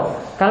 Namun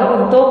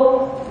kalau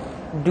untuk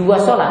dua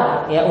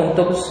sholat, ya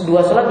untuk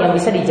dua sholat yang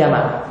bisa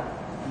dijamak,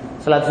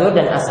 sholat zuhur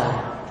dan asar,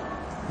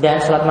 dan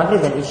sholat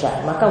maghrib dan isya,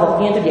 maka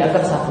waktunya itu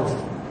dianggap satu.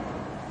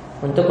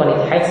 Untuk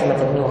wanita haid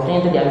semacam ini waktunya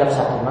itu dianggap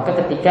satu. Maka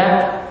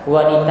ketika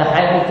wanita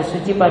haid itu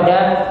suci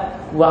pada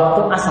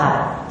waktu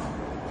asar,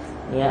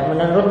 Ya,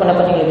 menurut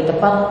pendapat yang lebih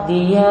tepat,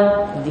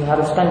 dia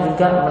diharuskan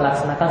juga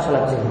melaksanakan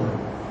sholat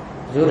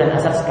zuhur dan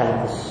asar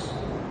sekaligus.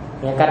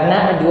 Ya,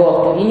 karena dua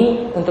waktu ini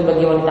untuk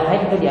bagi wanita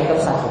haid itu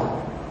dianggap satu.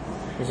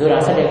 Zuhur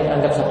dan asar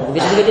dianggap satu.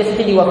 Begitu juga dia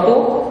suci di waktu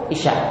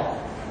isya.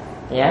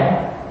 Ya,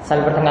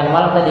 sampai pertengahan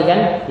malam tadi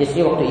kan dia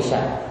suci waktu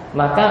isya.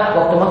 Maka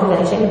waktu maghrib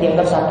dan isya ini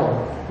dianggap satu.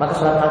 Maka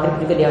sholat maghrib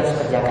juga dia harus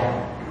kerjakan.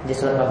 Dia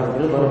sholat maghrib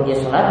dulu baru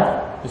dia sholat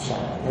isya.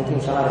 Nanti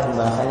insya Allah ada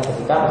pembahasannya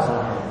ketika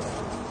masalah haid.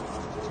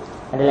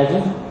 Ada lagi?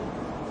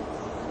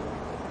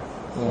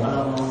 Ya.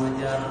 Kalau mau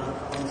mengejar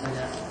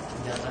misalnya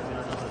kejar takbir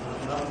atau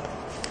bersurah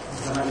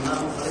bersama imam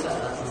boleh tak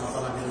langsung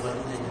ngambil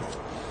wajibnya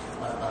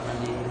aja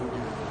mandi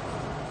hidupnya?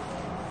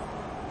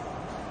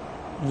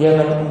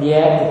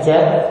 Dia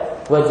kejar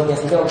wajibnya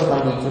saja untuk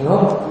mandi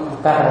junub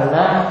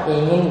karena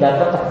ingin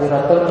dapat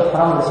takbiratul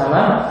ihram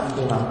bersama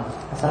imam.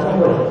 Asalnya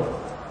boleh.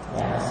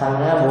 Ya,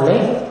 asalnya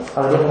boleh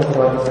kalau dia mengejar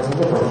wajibnya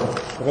saja boleh.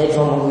 Jadi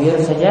cuma mengguyur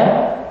saja,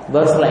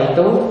 baru setelah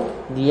itu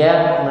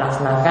dia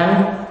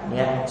melaksanakan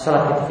ya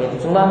sholat ketika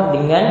itu cuma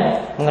dengan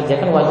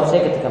mengerjakan wajib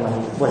saya ketika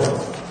mandi boleh.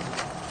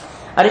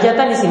 Ada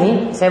catatan di sini,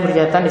 saya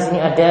bercatatan di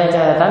sini ada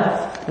catatan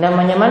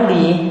namanya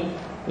mandi.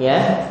 Ya,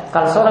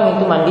 kalau seorang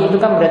itu mandi itu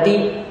kan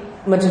berarti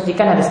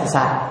mensucikan hadas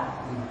besar.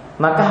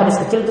 Maka hadas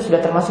kecil itu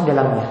sudah termasuk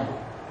dalamnya.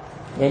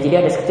 Ya,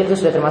 jadi hadas kecil itu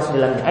sudah termasuk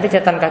dalamnya. Ada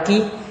catatan kaki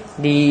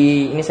di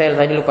ini saya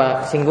tadi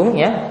lupa singgung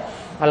ya.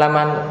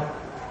 Halaman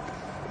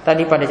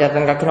tadi pada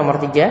catatan kaki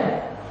nomor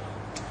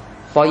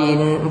 3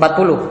 poin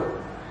 40.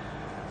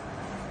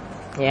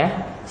 Ya,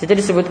 situ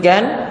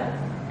disebutkan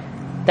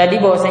tadi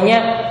bahwasanya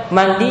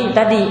mandi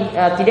tadi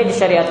tidak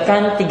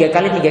disyariatkan 3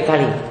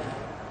 kali.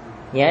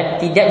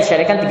 Ya, tidak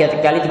disyariatkan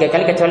 3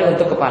 kali kecuali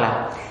untuk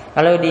kepala.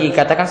 Lalu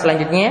dikatakan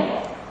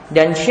selanjutnya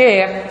dan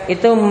Syekh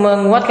itu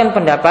menguatkan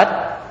pendapat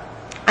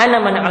ana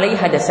man alaihi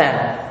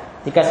hadasan.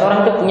 Jika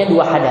seorang itu punya 2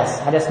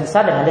 hadas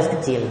besar dan hadas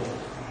kecil.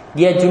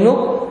 Dia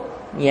junub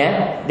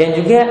ya dan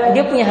juga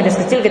dia punya hadas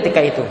kecil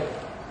ketika itu.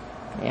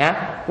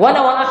 Ya, wa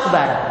nawal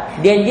akbar.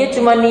 Dan dia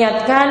cuma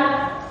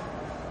niatkan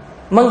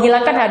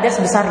menghilangkan hadas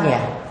besarnya.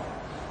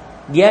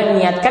 Dia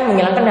niatkan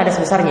menghilangkan hadas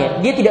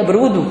besarnya. Dia tidak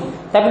berwudu,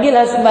 tapi dia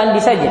langsung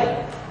mandi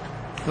saja.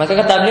 Maka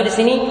kata beliau di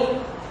sini,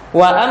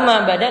 wa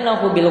amma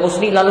badanahu bil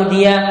ghusli, lalu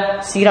dia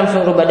siram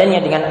seluruh badannya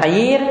dengan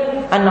air,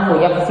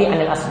 annahu yakfi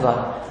anil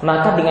asghar.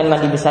 Maka dengan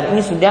mandi besar ini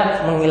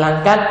sudah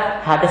menghilangkan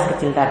hadas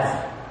kecil tadi.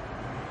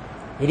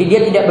 Jadi dia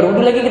tidak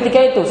berwudu lagi ketika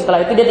itu.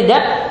 Setelah itu dia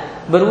tidak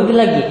berwudu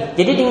lagi.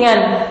 Jadi dengan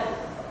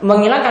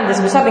menghilangkan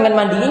hadas besar dengan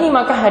mandi ini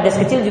maka hadas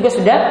kecil juga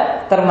sudah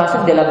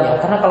termasuk dalamnya.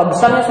 Karena kalau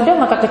besarnya sudah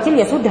maka kecil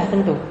ya sudah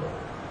tentu.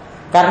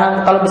 Karena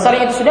kalau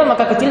besarnya itu sudah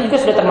maka kecil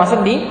juga sudah termasuk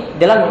di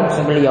dalam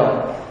maksud beliau.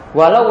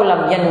 Walau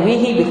lam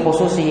yanwihi bi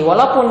khususi,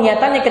 walaupun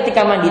niatannya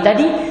ketika mandi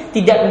tadi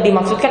tidak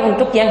dimaksudkan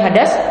untuk yang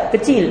hadas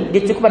kecil,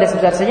 dia cukup hadas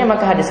besar saja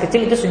maka hadas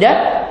kecil itu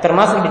sudah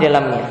termasuk di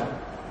dalamnya.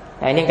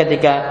 Nah, ini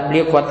ketika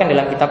beliau kuatkan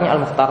dalam kitabnya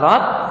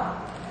Al-Mukhtarat.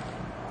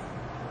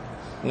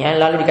 Ya,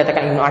 lalu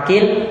dikatakan Ibnu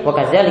Aqil wa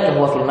kadzalika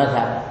huwa fil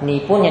mazhab.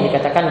 Ini pun yang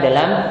dikatakan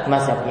dalam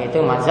mazhab yaitu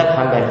mazhab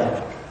Hambali.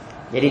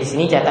 Jadi di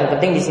sini catatan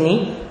penting di sini,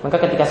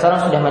 maka ketika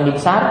seorang sudah mandi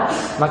besar,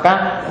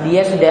 maka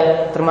dia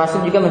sudah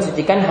termasuk juga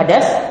mensucikan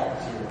hadas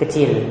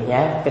kecil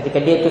ya.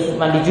 Ketika dia itu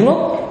mandi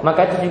junub,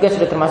 maka itu juga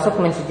sudah termasuk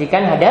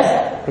mensucikan hadas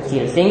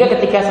kecil. Sehingga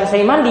ketika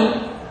selesai mandi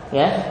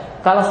ya,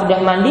 kalau sudah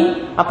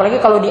mandi, apalagi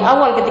kalau di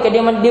awal ketika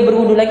dia mandi dia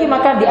berwudu lagi,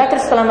 maka di akhir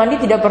setelah mandi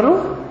tidak perlu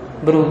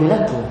berwudu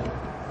lagi.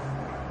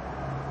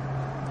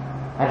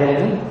 Ada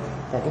lagi?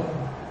 Tadi?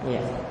 Iya.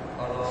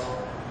 Kalau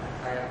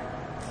kayak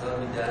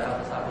berbicara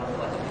atau sabun itu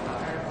wajib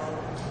dipakai atau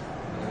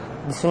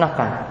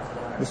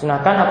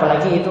disunahkan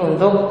apalagi itu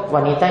untuk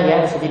wanita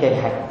yang suci dari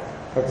haid.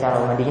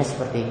 Cara mandinya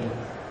seperti itu.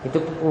 Itu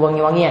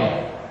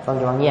wangi-wangian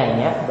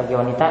ya bagi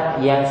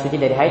wanita yang suci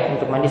dari haid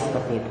untuk mandi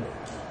seperti itu.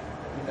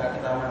 Jika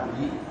kita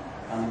mandi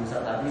besar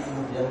tadi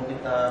kemudian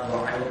kita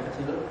buang air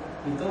kecil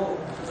itu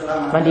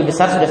setelah mandi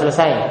besar sudah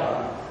selesai.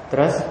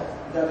 Terus?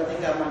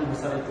 Ketika mandi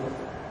besar itu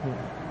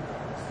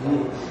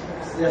ini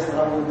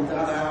setelah wudhu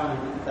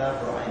kita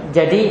buang air.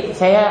 Jadi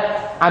saya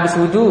habis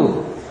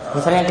wudhu,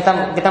 misalnya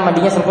kita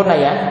mandinya sempurna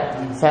ya.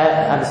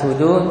 Saya habis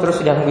wudhu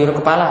terus sudah mengguyur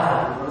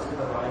kepala.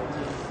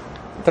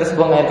 Terus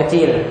buang air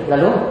kecil.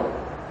 Lalu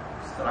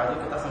setelah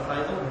itu kita selesai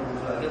itu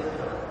berwudhu lagi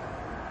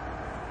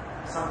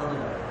satu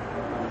tidak.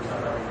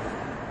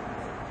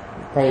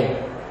 Baik.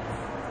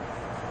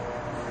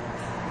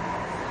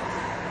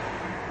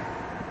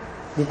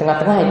 Di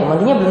tengah-tengah itu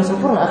mandinya belum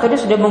sempurna atau dia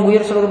sudah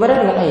mengguyur seluruh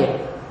badan dengan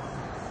air?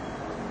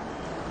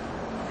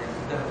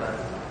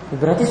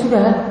 Berarti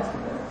sudah.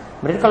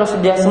 Berarti kalau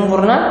sudah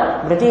sempurna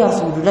berarti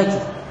harus wudhu lagi.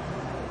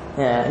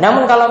 Ya,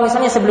 namun kalau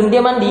misalnya sebelum dia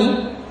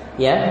mandi,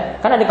 ya,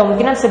 kan ada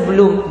kemungkinan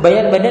sebelum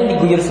badan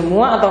diguyur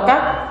semua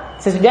ataukah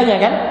sesudahnya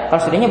kan?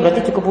 Kalau sudahnya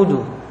berarti cukup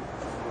wudhu.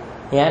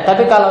 Ya,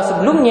 tapi kalau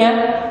sebelumnya,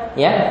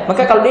 ya,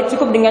 maka kalau dia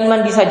cukup dengan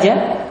mandi saja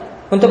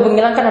untuk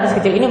menghilangkan hadas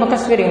kecil ini maka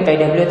sesuai dengan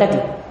kaidah beliau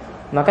tadi.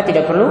 Maka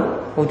tidak perlu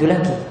wudhu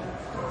lagi.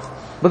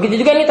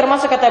 Begitu juga ini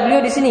termasuk kata beliau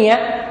di sini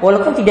ya,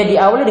 walaupun tidak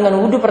diawali dengan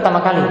wudhu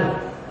pertama kali.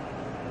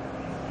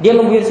 Dia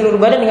mengguyur seluruh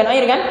badan dengan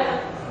air kan?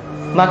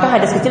 maka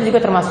hadas kecil juga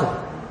termasuk.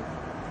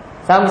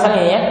 Sama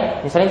misalnya ya,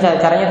 misalnya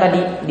caranya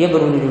tadi dia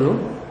berwudu dulu,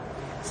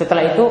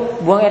 setelah itu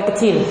buang air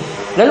kecil,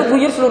 lalu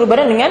guyur seluruh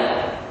badan dengan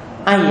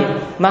air,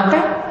 maka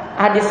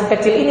hadas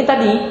kecil ini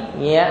tadi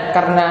ya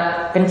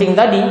karena kencing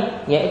tadi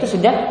ya itu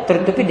sudah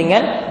tertutupi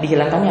dengan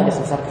dihilangkannya hadas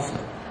besar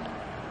tersebut.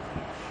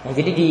 Ya,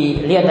 jadi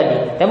dilihat tadi.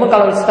 Namun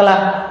kalau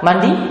setelah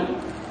mandi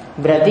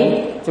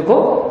berarti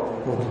cukup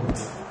wudu.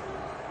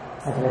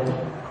 Ada lagi.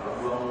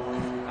 Buang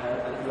air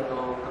kecil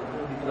atau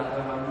kencing di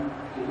tengah-tengah mandi,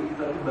 jadi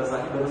kita itu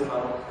basahnya baru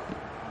separuh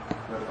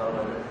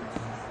badan.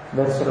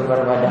 Baru seluruh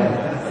badan.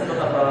 Itu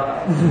kata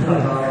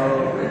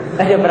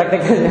Ada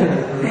prakteknya.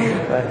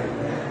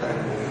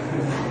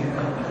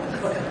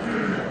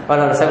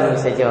 Kalau saya belum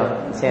bisa jawab,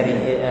 saya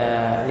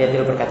lihat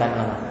dulu perkataan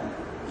Allah.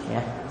 Ya,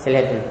 saya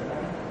lihat dulu.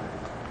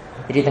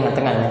 Jadi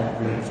tengah-tengah ya,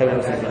 saya belum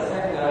bisa jawab.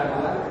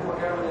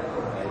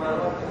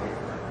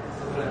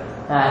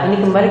 Nah, ini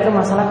kembali ke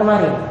masalah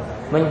kemarin.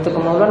 Menyentuh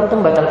kemaluan itu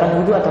membatalkan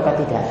wudu ataukah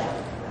tidak?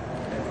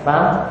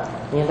 Paham?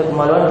 Menyentuh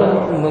kemaluan itu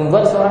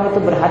membuat seorang itu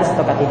berhadas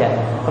ataukah tidak?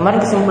 Kemarin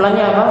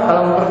kesimpulannya apa?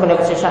 Kalau menurut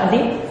pendapat Syekh Sa'di,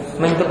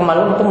 menyentuh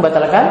kemaluan itu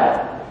membatalkan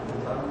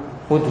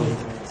wudu.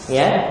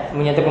 Ya,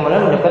 menyentuh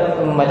kemaluan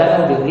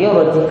membatalkan wudu. Dia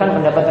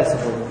rojihkan pendapat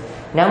tersebut.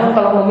 Namun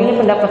kalau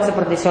memilih pendapat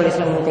seperti Syaikhul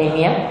Islam Ibnu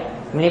Taimiyah,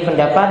 memilih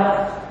pendapat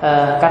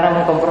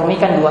karena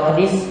mengkompromikan dua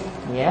hadis,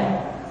 ya,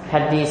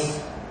 hadis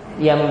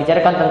yang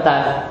membicarakan tentang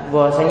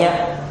bahwasanya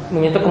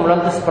menyentuh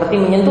kemaluan itu seperti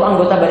menyentuh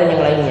anggota badan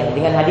yang lainnya,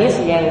 dengan hadis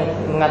yang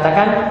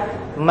mengatakan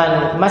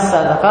man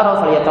massa dzakara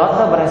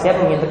falyatawadda, barang siapa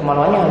menyentuh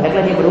kemaluannya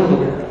hendaklah dia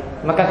berwudu.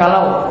 Maka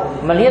kalau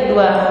melihat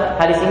dua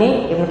hadis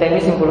ini, Ibnu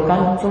Taimiyah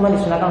simpulkan cuma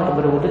disunahkan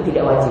untuk berwudu,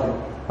 tidak wajib.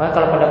 Maka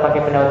kalau pada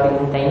pakai pendapat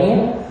Ibnu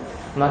Taimiyah,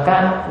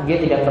 maka dia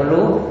tidak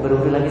perlu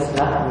berwudu lagi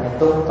setelah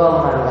menyentuh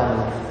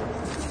kemaluannya.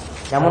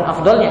 Namun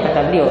afdolnya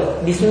kata beliau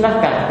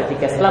disunahkan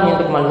ketika setelah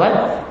menyentuh kemaluan,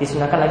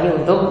 disunahkan lagi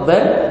untuk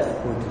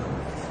berwudu.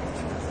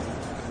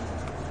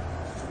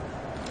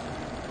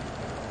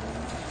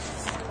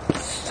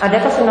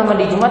 Adakah sunnah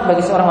mandi Jumat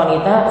bagi seorang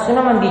wanita?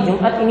 Sunnah mandi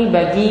Jumat ini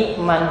bagi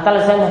man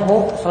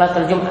talzamuhu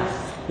salatul Jumat,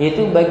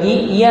 yaitu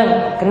bagi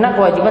yang kena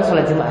kewajiban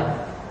salat Jumat.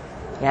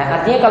 Ya,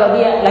 artinya kalau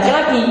dia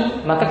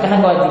laki-laki maka kena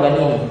kewajiban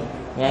ini.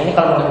 Ya, ini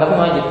kalau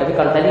menganggapnya wajib, tapi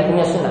kalau tadi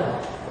hukumnya sunnah.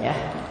 Ya,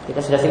 kita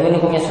sudah sebut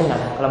hukumnya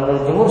sunnah. Kalau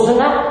menurut jumhur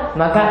sunnah,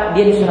 maka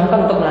dia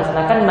disunahkan untuk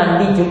melaksanakan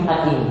mandi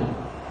Jumat ini.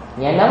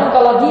 Ya, namun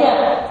kalau dia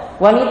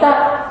wanita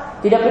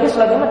tidak perlu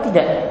salat Jumat,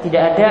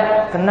 tidak ada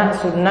kena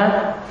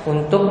sunnah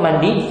untuk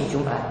mandi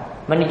Jumat.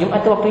 Mandi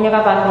Jumat itu waktunya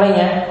kapan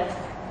mulainya?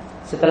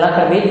 Setelah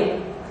terbit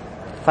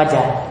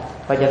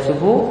fajar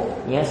subuh,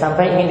 ya,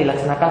 sampai ingin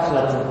dilaksanakan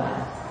sholat Jumat.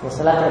 Ya,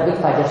 setelah terbit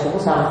fajar subuh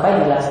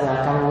sampai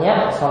dilaksanakannya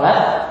sholat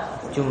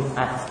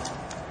Jumat.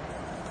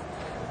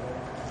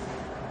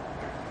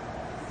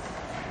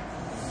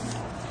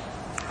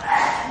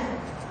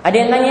 Ada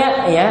yang nanya,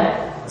 ya,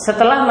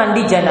 setelah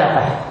mandi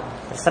janabah,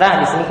 terserah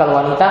di sini kalau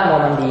wanita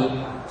mau mandi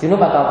junub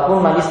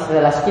ataupun mandi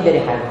setelah suci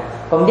dari haid,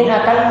 kemudian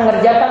akan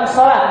mengerjakan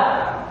sholat,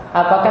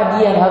 apakah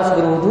dia yang harus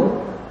berwudu?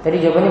 Tadi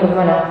jawabannya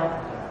bagaimana?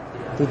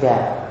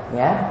 Tidak,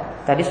 ya.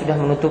 Tadi sudah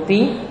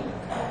menutupi,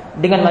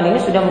 dengan mandinya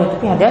sudah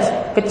menutupi hadas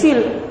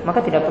kecil, maka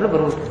tidak perlu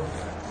berwudu.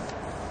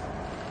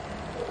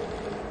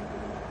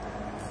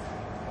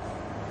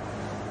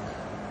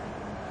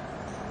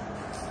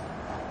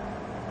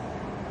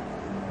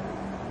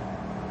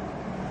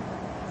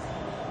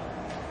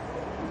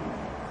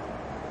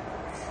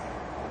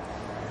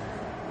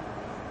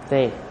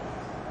 Baik.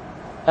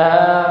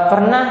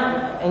 Pernah,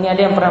 ini ada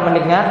yang pernah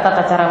mendengar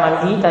tata cara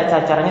mandi,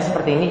 tata caranya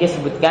seperti ini. Dia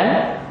sebutkan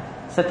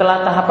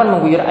setelah tahapan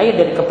mengguyur air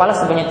dari kepala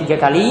sebanyak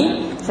 3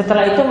 kali,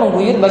 setelah itu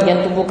mengguyur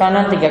bagian tubuh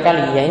kanan 3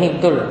 kali. Ya, ini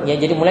betul. Ya,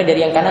 jadi mulai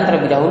dari yang kanan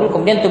terlebih dahulu,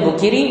 kemudian tubuh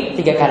kiri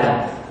 3 kali.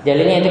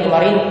 Dalilnya itu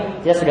kemarin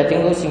kita sudah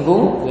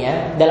singgung, ya.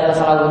 Dalam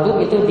masalah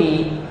wudu itu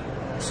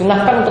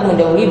disunahkan untuk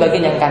mendahului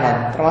bagian yang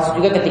kanan, termasuk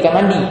juga ketika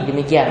mandi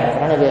demikian.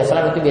 Karena Nabi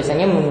SAW itu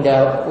biasanya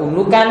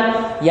mendahulukan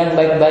yang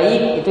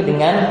baik-baik itu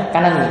dengan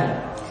kanannya.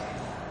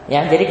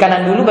 Ya, jadi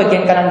kanan dulu,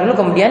 bagian kanan dulu,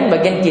 kemudian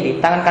bagian kiri.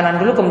 Tangan kanan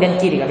dulu, kemudian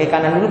kiri. Kaki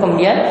kanan dulu,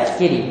 kemudian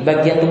kiri.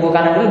 Bagian tubuh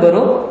kanan dulu,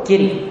 baru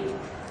kiri.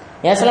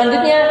 Ya,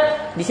 selanjutnya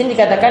di sini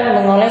dikatakan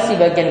mengolesi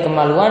bagian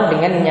kemaluan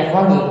dengan minyak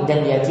wangi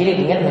dan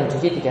diakhiri dengan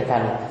mencuci 3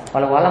 kali.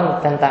 Walau alam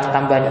tentang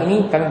tambahan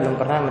ini kami belum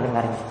pernah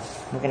mendengarnya.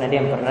 Mungkin ada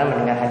yang pernah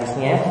mendengar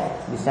hadisnya,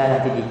 bisa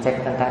nanti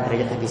dicek tentang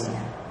derajat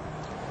hadisnya.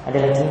 Ada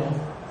lagi?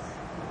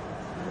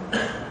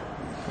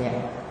 Ya.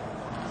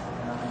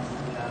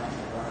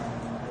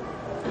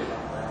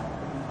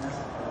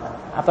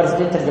 Apa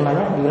disitu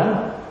terjemahnya? Diulang.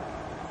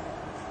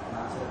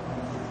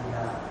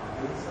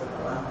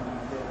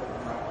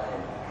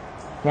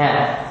 Nah,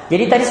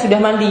 jadi tadi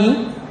sudah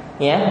mandi,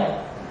 ya,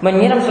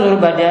 menyiram seluruh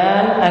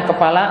badan,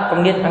 kepala,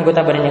 kemudian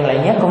anggota badan yang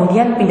lainnya,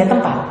 kemudian pindah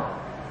tempat.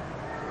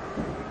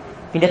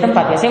 Pindah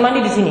tempat, ya. Saya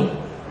mandi di sini,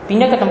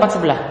 pindah ke tempat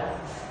sebelah.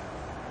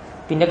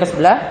 Pindah ke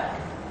sebelah,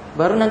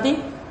 baru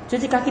nanti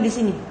cuci kaki di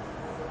sini.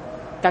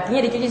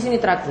 Kakinya dicuci sini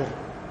terakhir.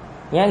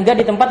 Ya, enggak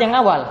di tempat yang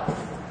awal.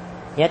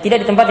 Ya,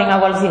 tidak di tempat yang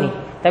awal sini,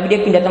 tapi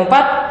dia pindah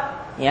tempat,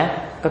 ya.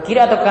 ke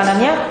kiri atau ke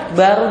kanannya,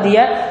 baru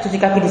dia cuci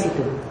kaki di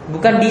situ,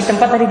 bukan di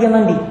tempat tadi dia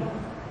mandi.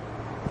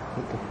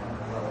 Gitu.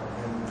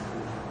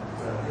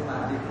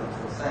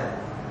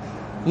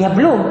 Ya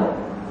belum,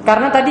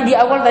 karena tadi di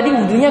awal tadi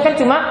wudunya kan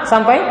cuma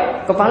sampai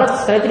kepala,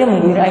 setelah itu dia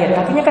mengguyur air,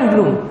 kakinya kan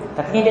belum,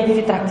 kakinya dia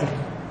cuci terakhir.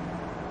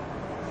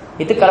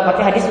 Itu kalau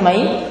pakai hadis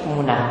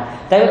Maimunah.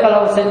 Tapi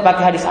kalau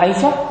pakai hadis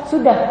Aisyah,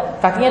 sudah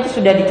kakinya itu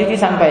sudah dicuci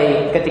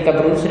sampai ketika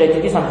berwudu sudah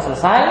dicuci sampai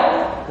selesai,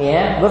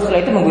 ya. Baru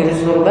setelah itu mengguyur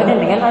seluruh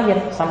badan dengan air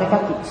sampai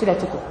kaki, sudah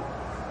cukup.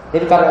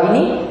 Jadi kalau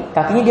ini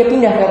kakinya dia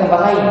pindah ke tempat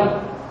lain,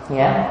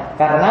 ya.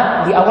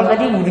 Karena di awal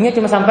tadi wudunya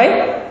cuma sampai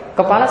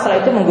kepala,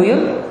 setelah itu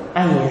mengguyur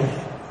air.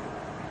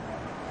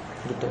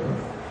 Gitu.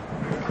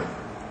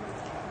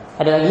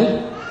 Ada lagi?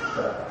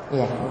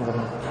 Iya.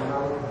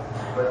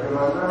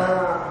 Bagaimana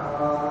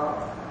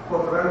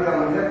kotoran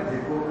yang melihat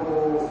di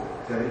kuku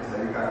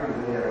jari-jari kaki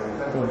ini yang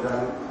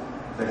kemudian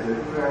jari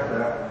itu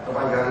ada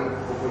kepanjangan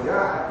kukunya,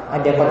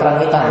 ada kotoran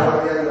hitam.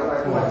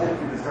 Itu wajib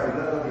dibersihkan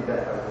atau tidak?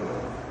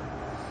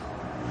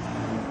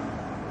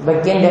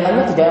 Bagian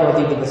dalamnya tidak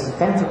wajib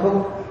dibersihkan,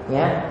 cukup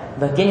ya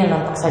bagian yang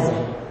nampak saja.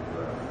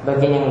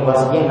 Bagian yang luar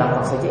saja, yang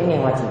nampak saja, ini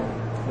yang wajib.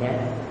 Ya,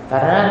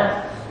 karena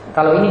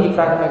kalau ini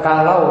dipraktikkan,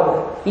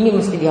 kalau ini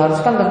mesti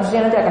diharuskan,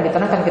 tentunya nanti akan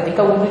diterangkan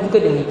ketika wudu juga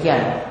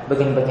demikian.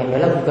 Bagian-bagian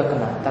dalam juga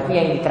kena. Tapi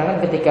yang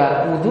diterangkan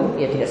ketika wudu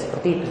ya tidak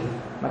seperti itu.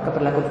 Maka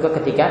berlaku juga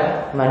ketika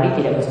mandi,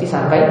 tidak mesti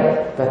sampai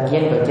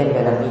bagian-bagian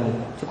dalam ini.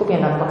 Cukup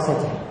yang nampak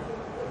saja.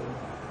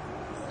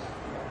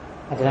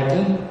 Ada lagi?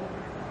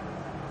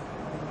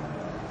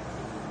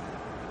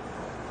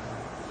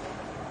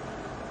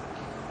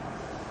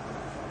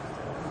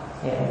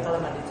 Ya. Kalau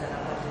mandi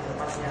janabah di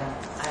tempat yang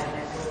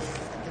airnya itu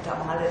tidak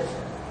mengalir,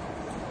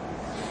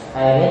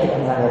 airnya tidak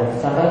mengalir.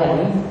 Contohnya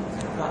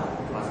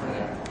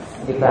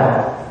di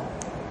bak.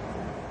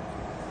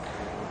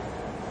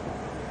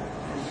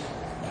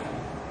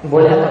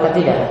 Boleh atau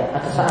tidak?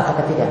 Atau sah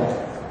atau tidak?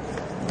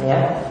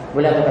 Ya,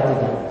 boleh atau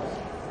tidak?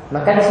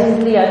 Maka di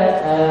sini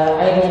lihat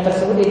airnya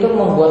tersebut itu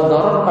membuat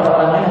doror kepada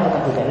orang lain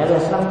atau tidak. Nabi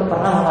Islam itu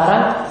pernah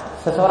melarang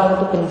seseorang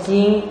itu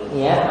kencing,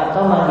 ya,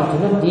 atau mandi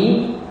junub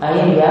di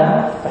air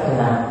yang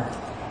tergenang.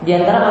 Di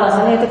antara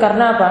alasannya itu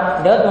karena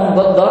apa? Daud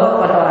membuat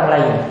doror pada orang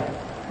lain.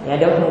 Ya,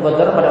 Daud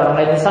membuat doror pada orang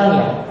lain.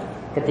 Misalnya,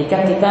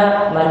 ketika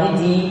kita mandi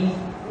di,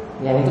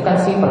 yang itu kan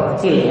simpel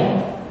kecil ya.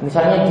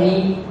 Misalnya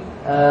di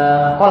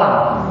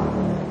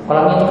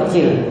kolamnya itu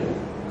kecil,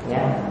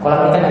 ya.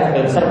 Kolam ini kan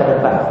agak besar pada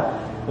bak.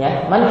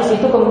 Ya, mandi di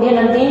situ kemudian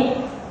nanti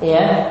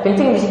ya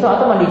kencing di situ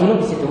atau mandi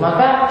junub di situ,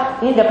 maka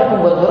ini dapat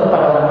membuat doror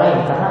pada orang lain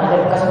karena ada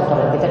bekas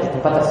kotoran kita di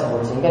tempat tersebut,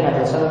 sehingga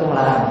Nabi SAW itu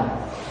melarangnya.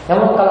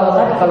 Namun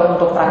kalau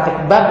untuk praktek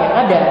bak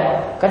yang ada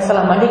kan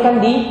setelah mandi kan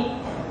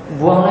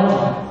dibuang lagi,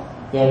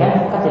 ya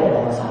kan, maka tidak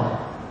ada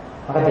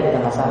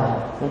masalah.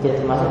 Ini tidak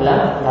termasuk dalam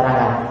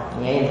larangan.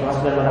 Ya, yang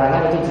termasuk dalam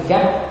larangan itu jika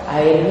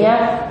airnya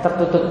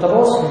tertutup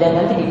terus dan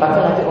nanti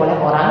dipakai lagi oleh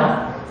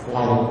orang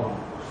lain.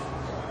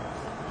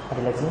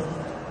 Ada lagi?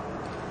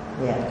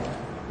 Ya.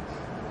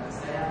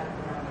 saya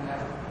pernah dengar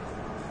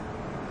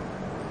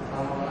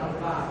kalau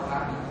lupa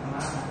apakah ijma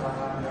atau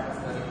apakah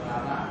dari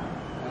ulama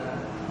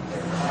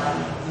ketika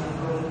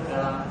nyemplung ke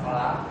dalam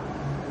kolam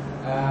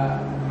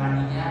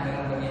mandinya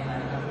dengan bagian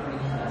mandi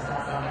mandinya sudah sah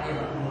asalkan dia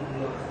berkumur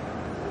dulu.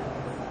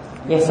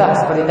 Ya sah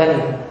seperti tadi.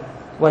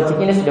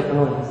 Wajibnya sudah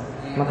penuh,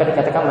 maka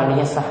dikatakan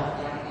mandinya sah.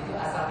 Yang itu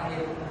asalkan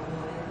dia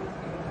berkumur itu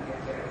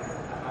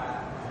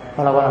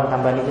Kalau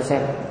tambahan itu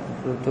saya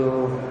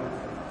butuh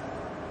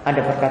ada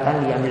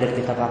perkataan diambil dari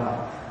kitab apa.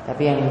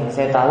 Tapi yang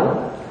saya tahu,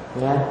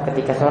 ya,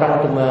 ketika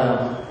seorang itu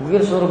mengguyur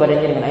seluruh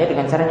badannya dengan air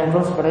dengan cara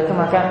nyemplung seperti itu,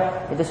 maka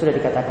itu sudah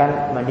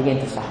dikatakan mandinya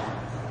itu sah.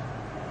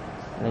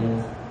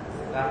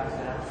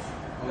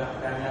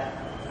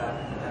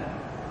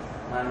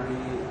 Mandi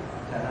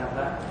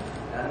janabah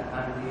dan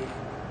mandi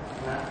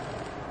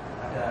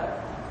ada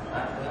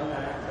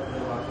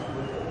sebelum waktu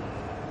itu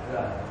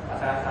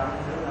ada sama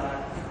dulu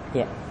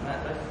ya.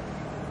 Terus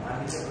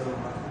mandi sebelum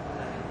waktu.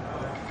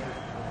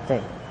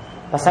 Baik.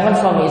 Pasangan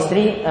suami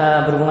istri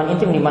berhubungan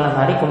intim di malam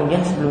hari, kemudian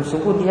sebelum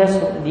subuh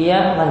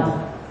dia mandi,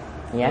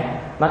 ya.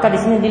 Maka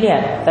di sini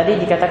dilihat, tadi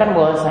dikatakan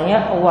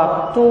bahwasanya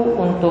waktu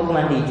untuk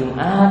mandi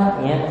Jumat,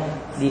 ya,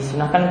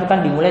 disunahkan itu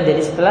kan dimulai dari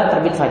setelah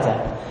terbit fajar.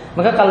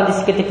 Maka kalau di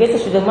seketika itu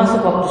sudah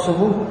masuk waktu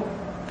subuh,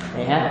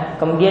 ya,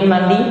 kemudian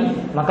mandi,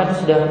 maka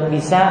itu sudah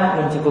bisa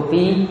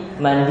mencukupi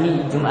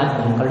mandi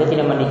Jumatnya. Kalau dia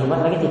tidak mandi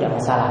Jumat lagi tidak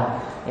masalah,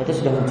 itu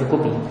sudah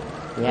mencukupi,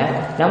 ya.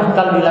 Namun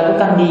kalau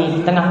dilakukan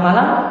di tengah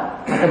malam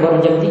atau baru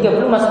jam 3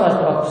 belum masuk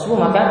waktu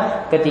subuh,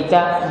 maka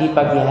ketika di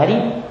pagi hari,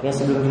 ya,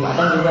 sebelum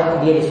Jumatan juga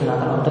dia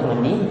disunahkan untuk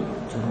mandi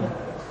Jumat.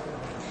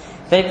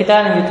 Baik, kita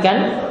lanjutkan.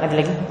 Ada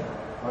lagi?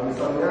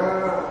 Misalnya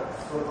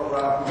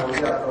setelah mandi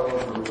atau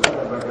berbuka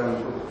ada bagian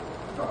tubuh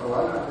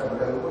keperluan, ada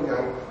bagian tubuh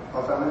yang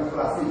kotoran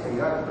isolasi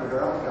sehingga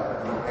diperkirakan tidak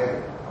terkena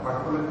air.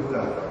 Apakah perlu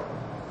diulang?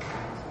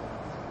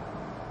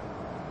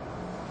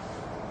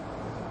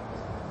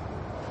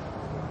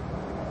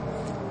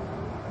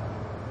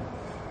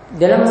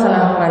 Dalam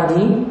masalah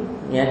mandi,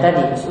 ya,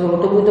 tadi seluruh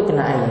tubuh itu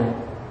kena air,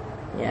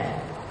 ya.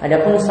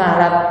 Adapun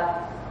syarat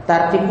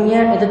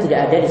Tartibnya itu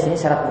tidak ada di sini,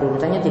 syarat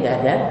berurutannya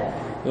tidak ada.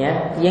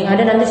 Ya, yang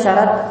ada nanti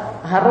syarat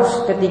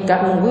harus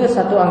ketika mengguyur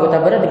satu anggota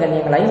badan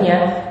dengan yang lainnya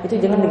itu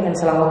jangan dengan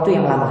selang waktu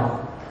yang lama.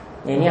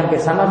 Ya, ini hampir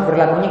sama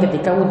berlakunya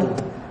ketika wudhu.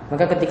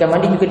 Maka ketika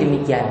mandi juga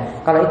demikian.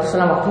 Kalau itu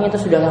selang waktunya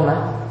itu sudah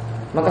lama,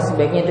 maka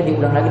sebaiknya itu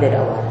diulang lagi dari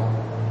awal.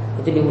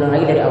 Itu diulang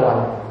lagi dari awal.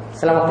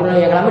 Selang waktu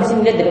yang lama di sini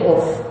lihat dari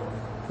urf.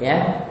 Ya,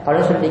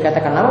 kalau sudah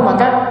dikatakan lama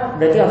maka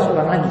berarti harus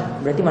ulang lagi.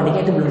 Berarti mandinya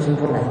itu belum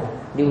sempurna.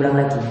 Diulang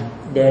lagi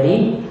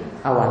dari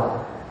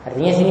awal.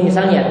 Artinya sini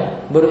misalnya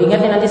baru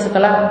ingatnya nanti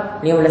setelah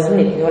 15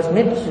 menit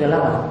itu sudah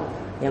lama.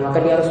 Ya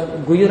maka dia harus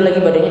guyur lagi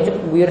badannya,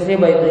 cukup guyur saya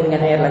baik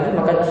dengan air lagi,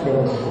 maka itu sudah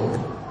cukup.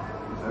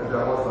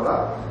 Saya mau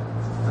sholat,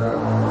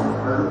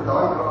 baru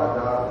tahu kalau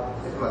ada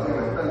situasi yang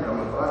lain kan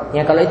mau sholat.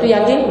 Ya kalau itu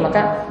yakin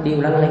maka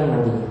diulang lagi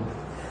mandinya.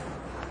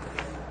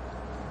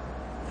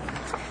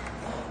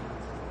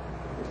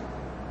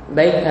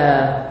 Baik,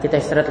 kita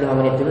istirahat 5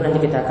 menit dulu, nanti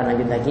kita akan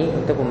lanjut lagi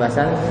untuk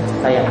pembahasan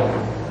tayamum.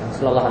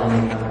 Sallallahu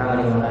alaihi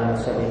wa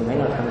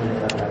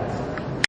sallam.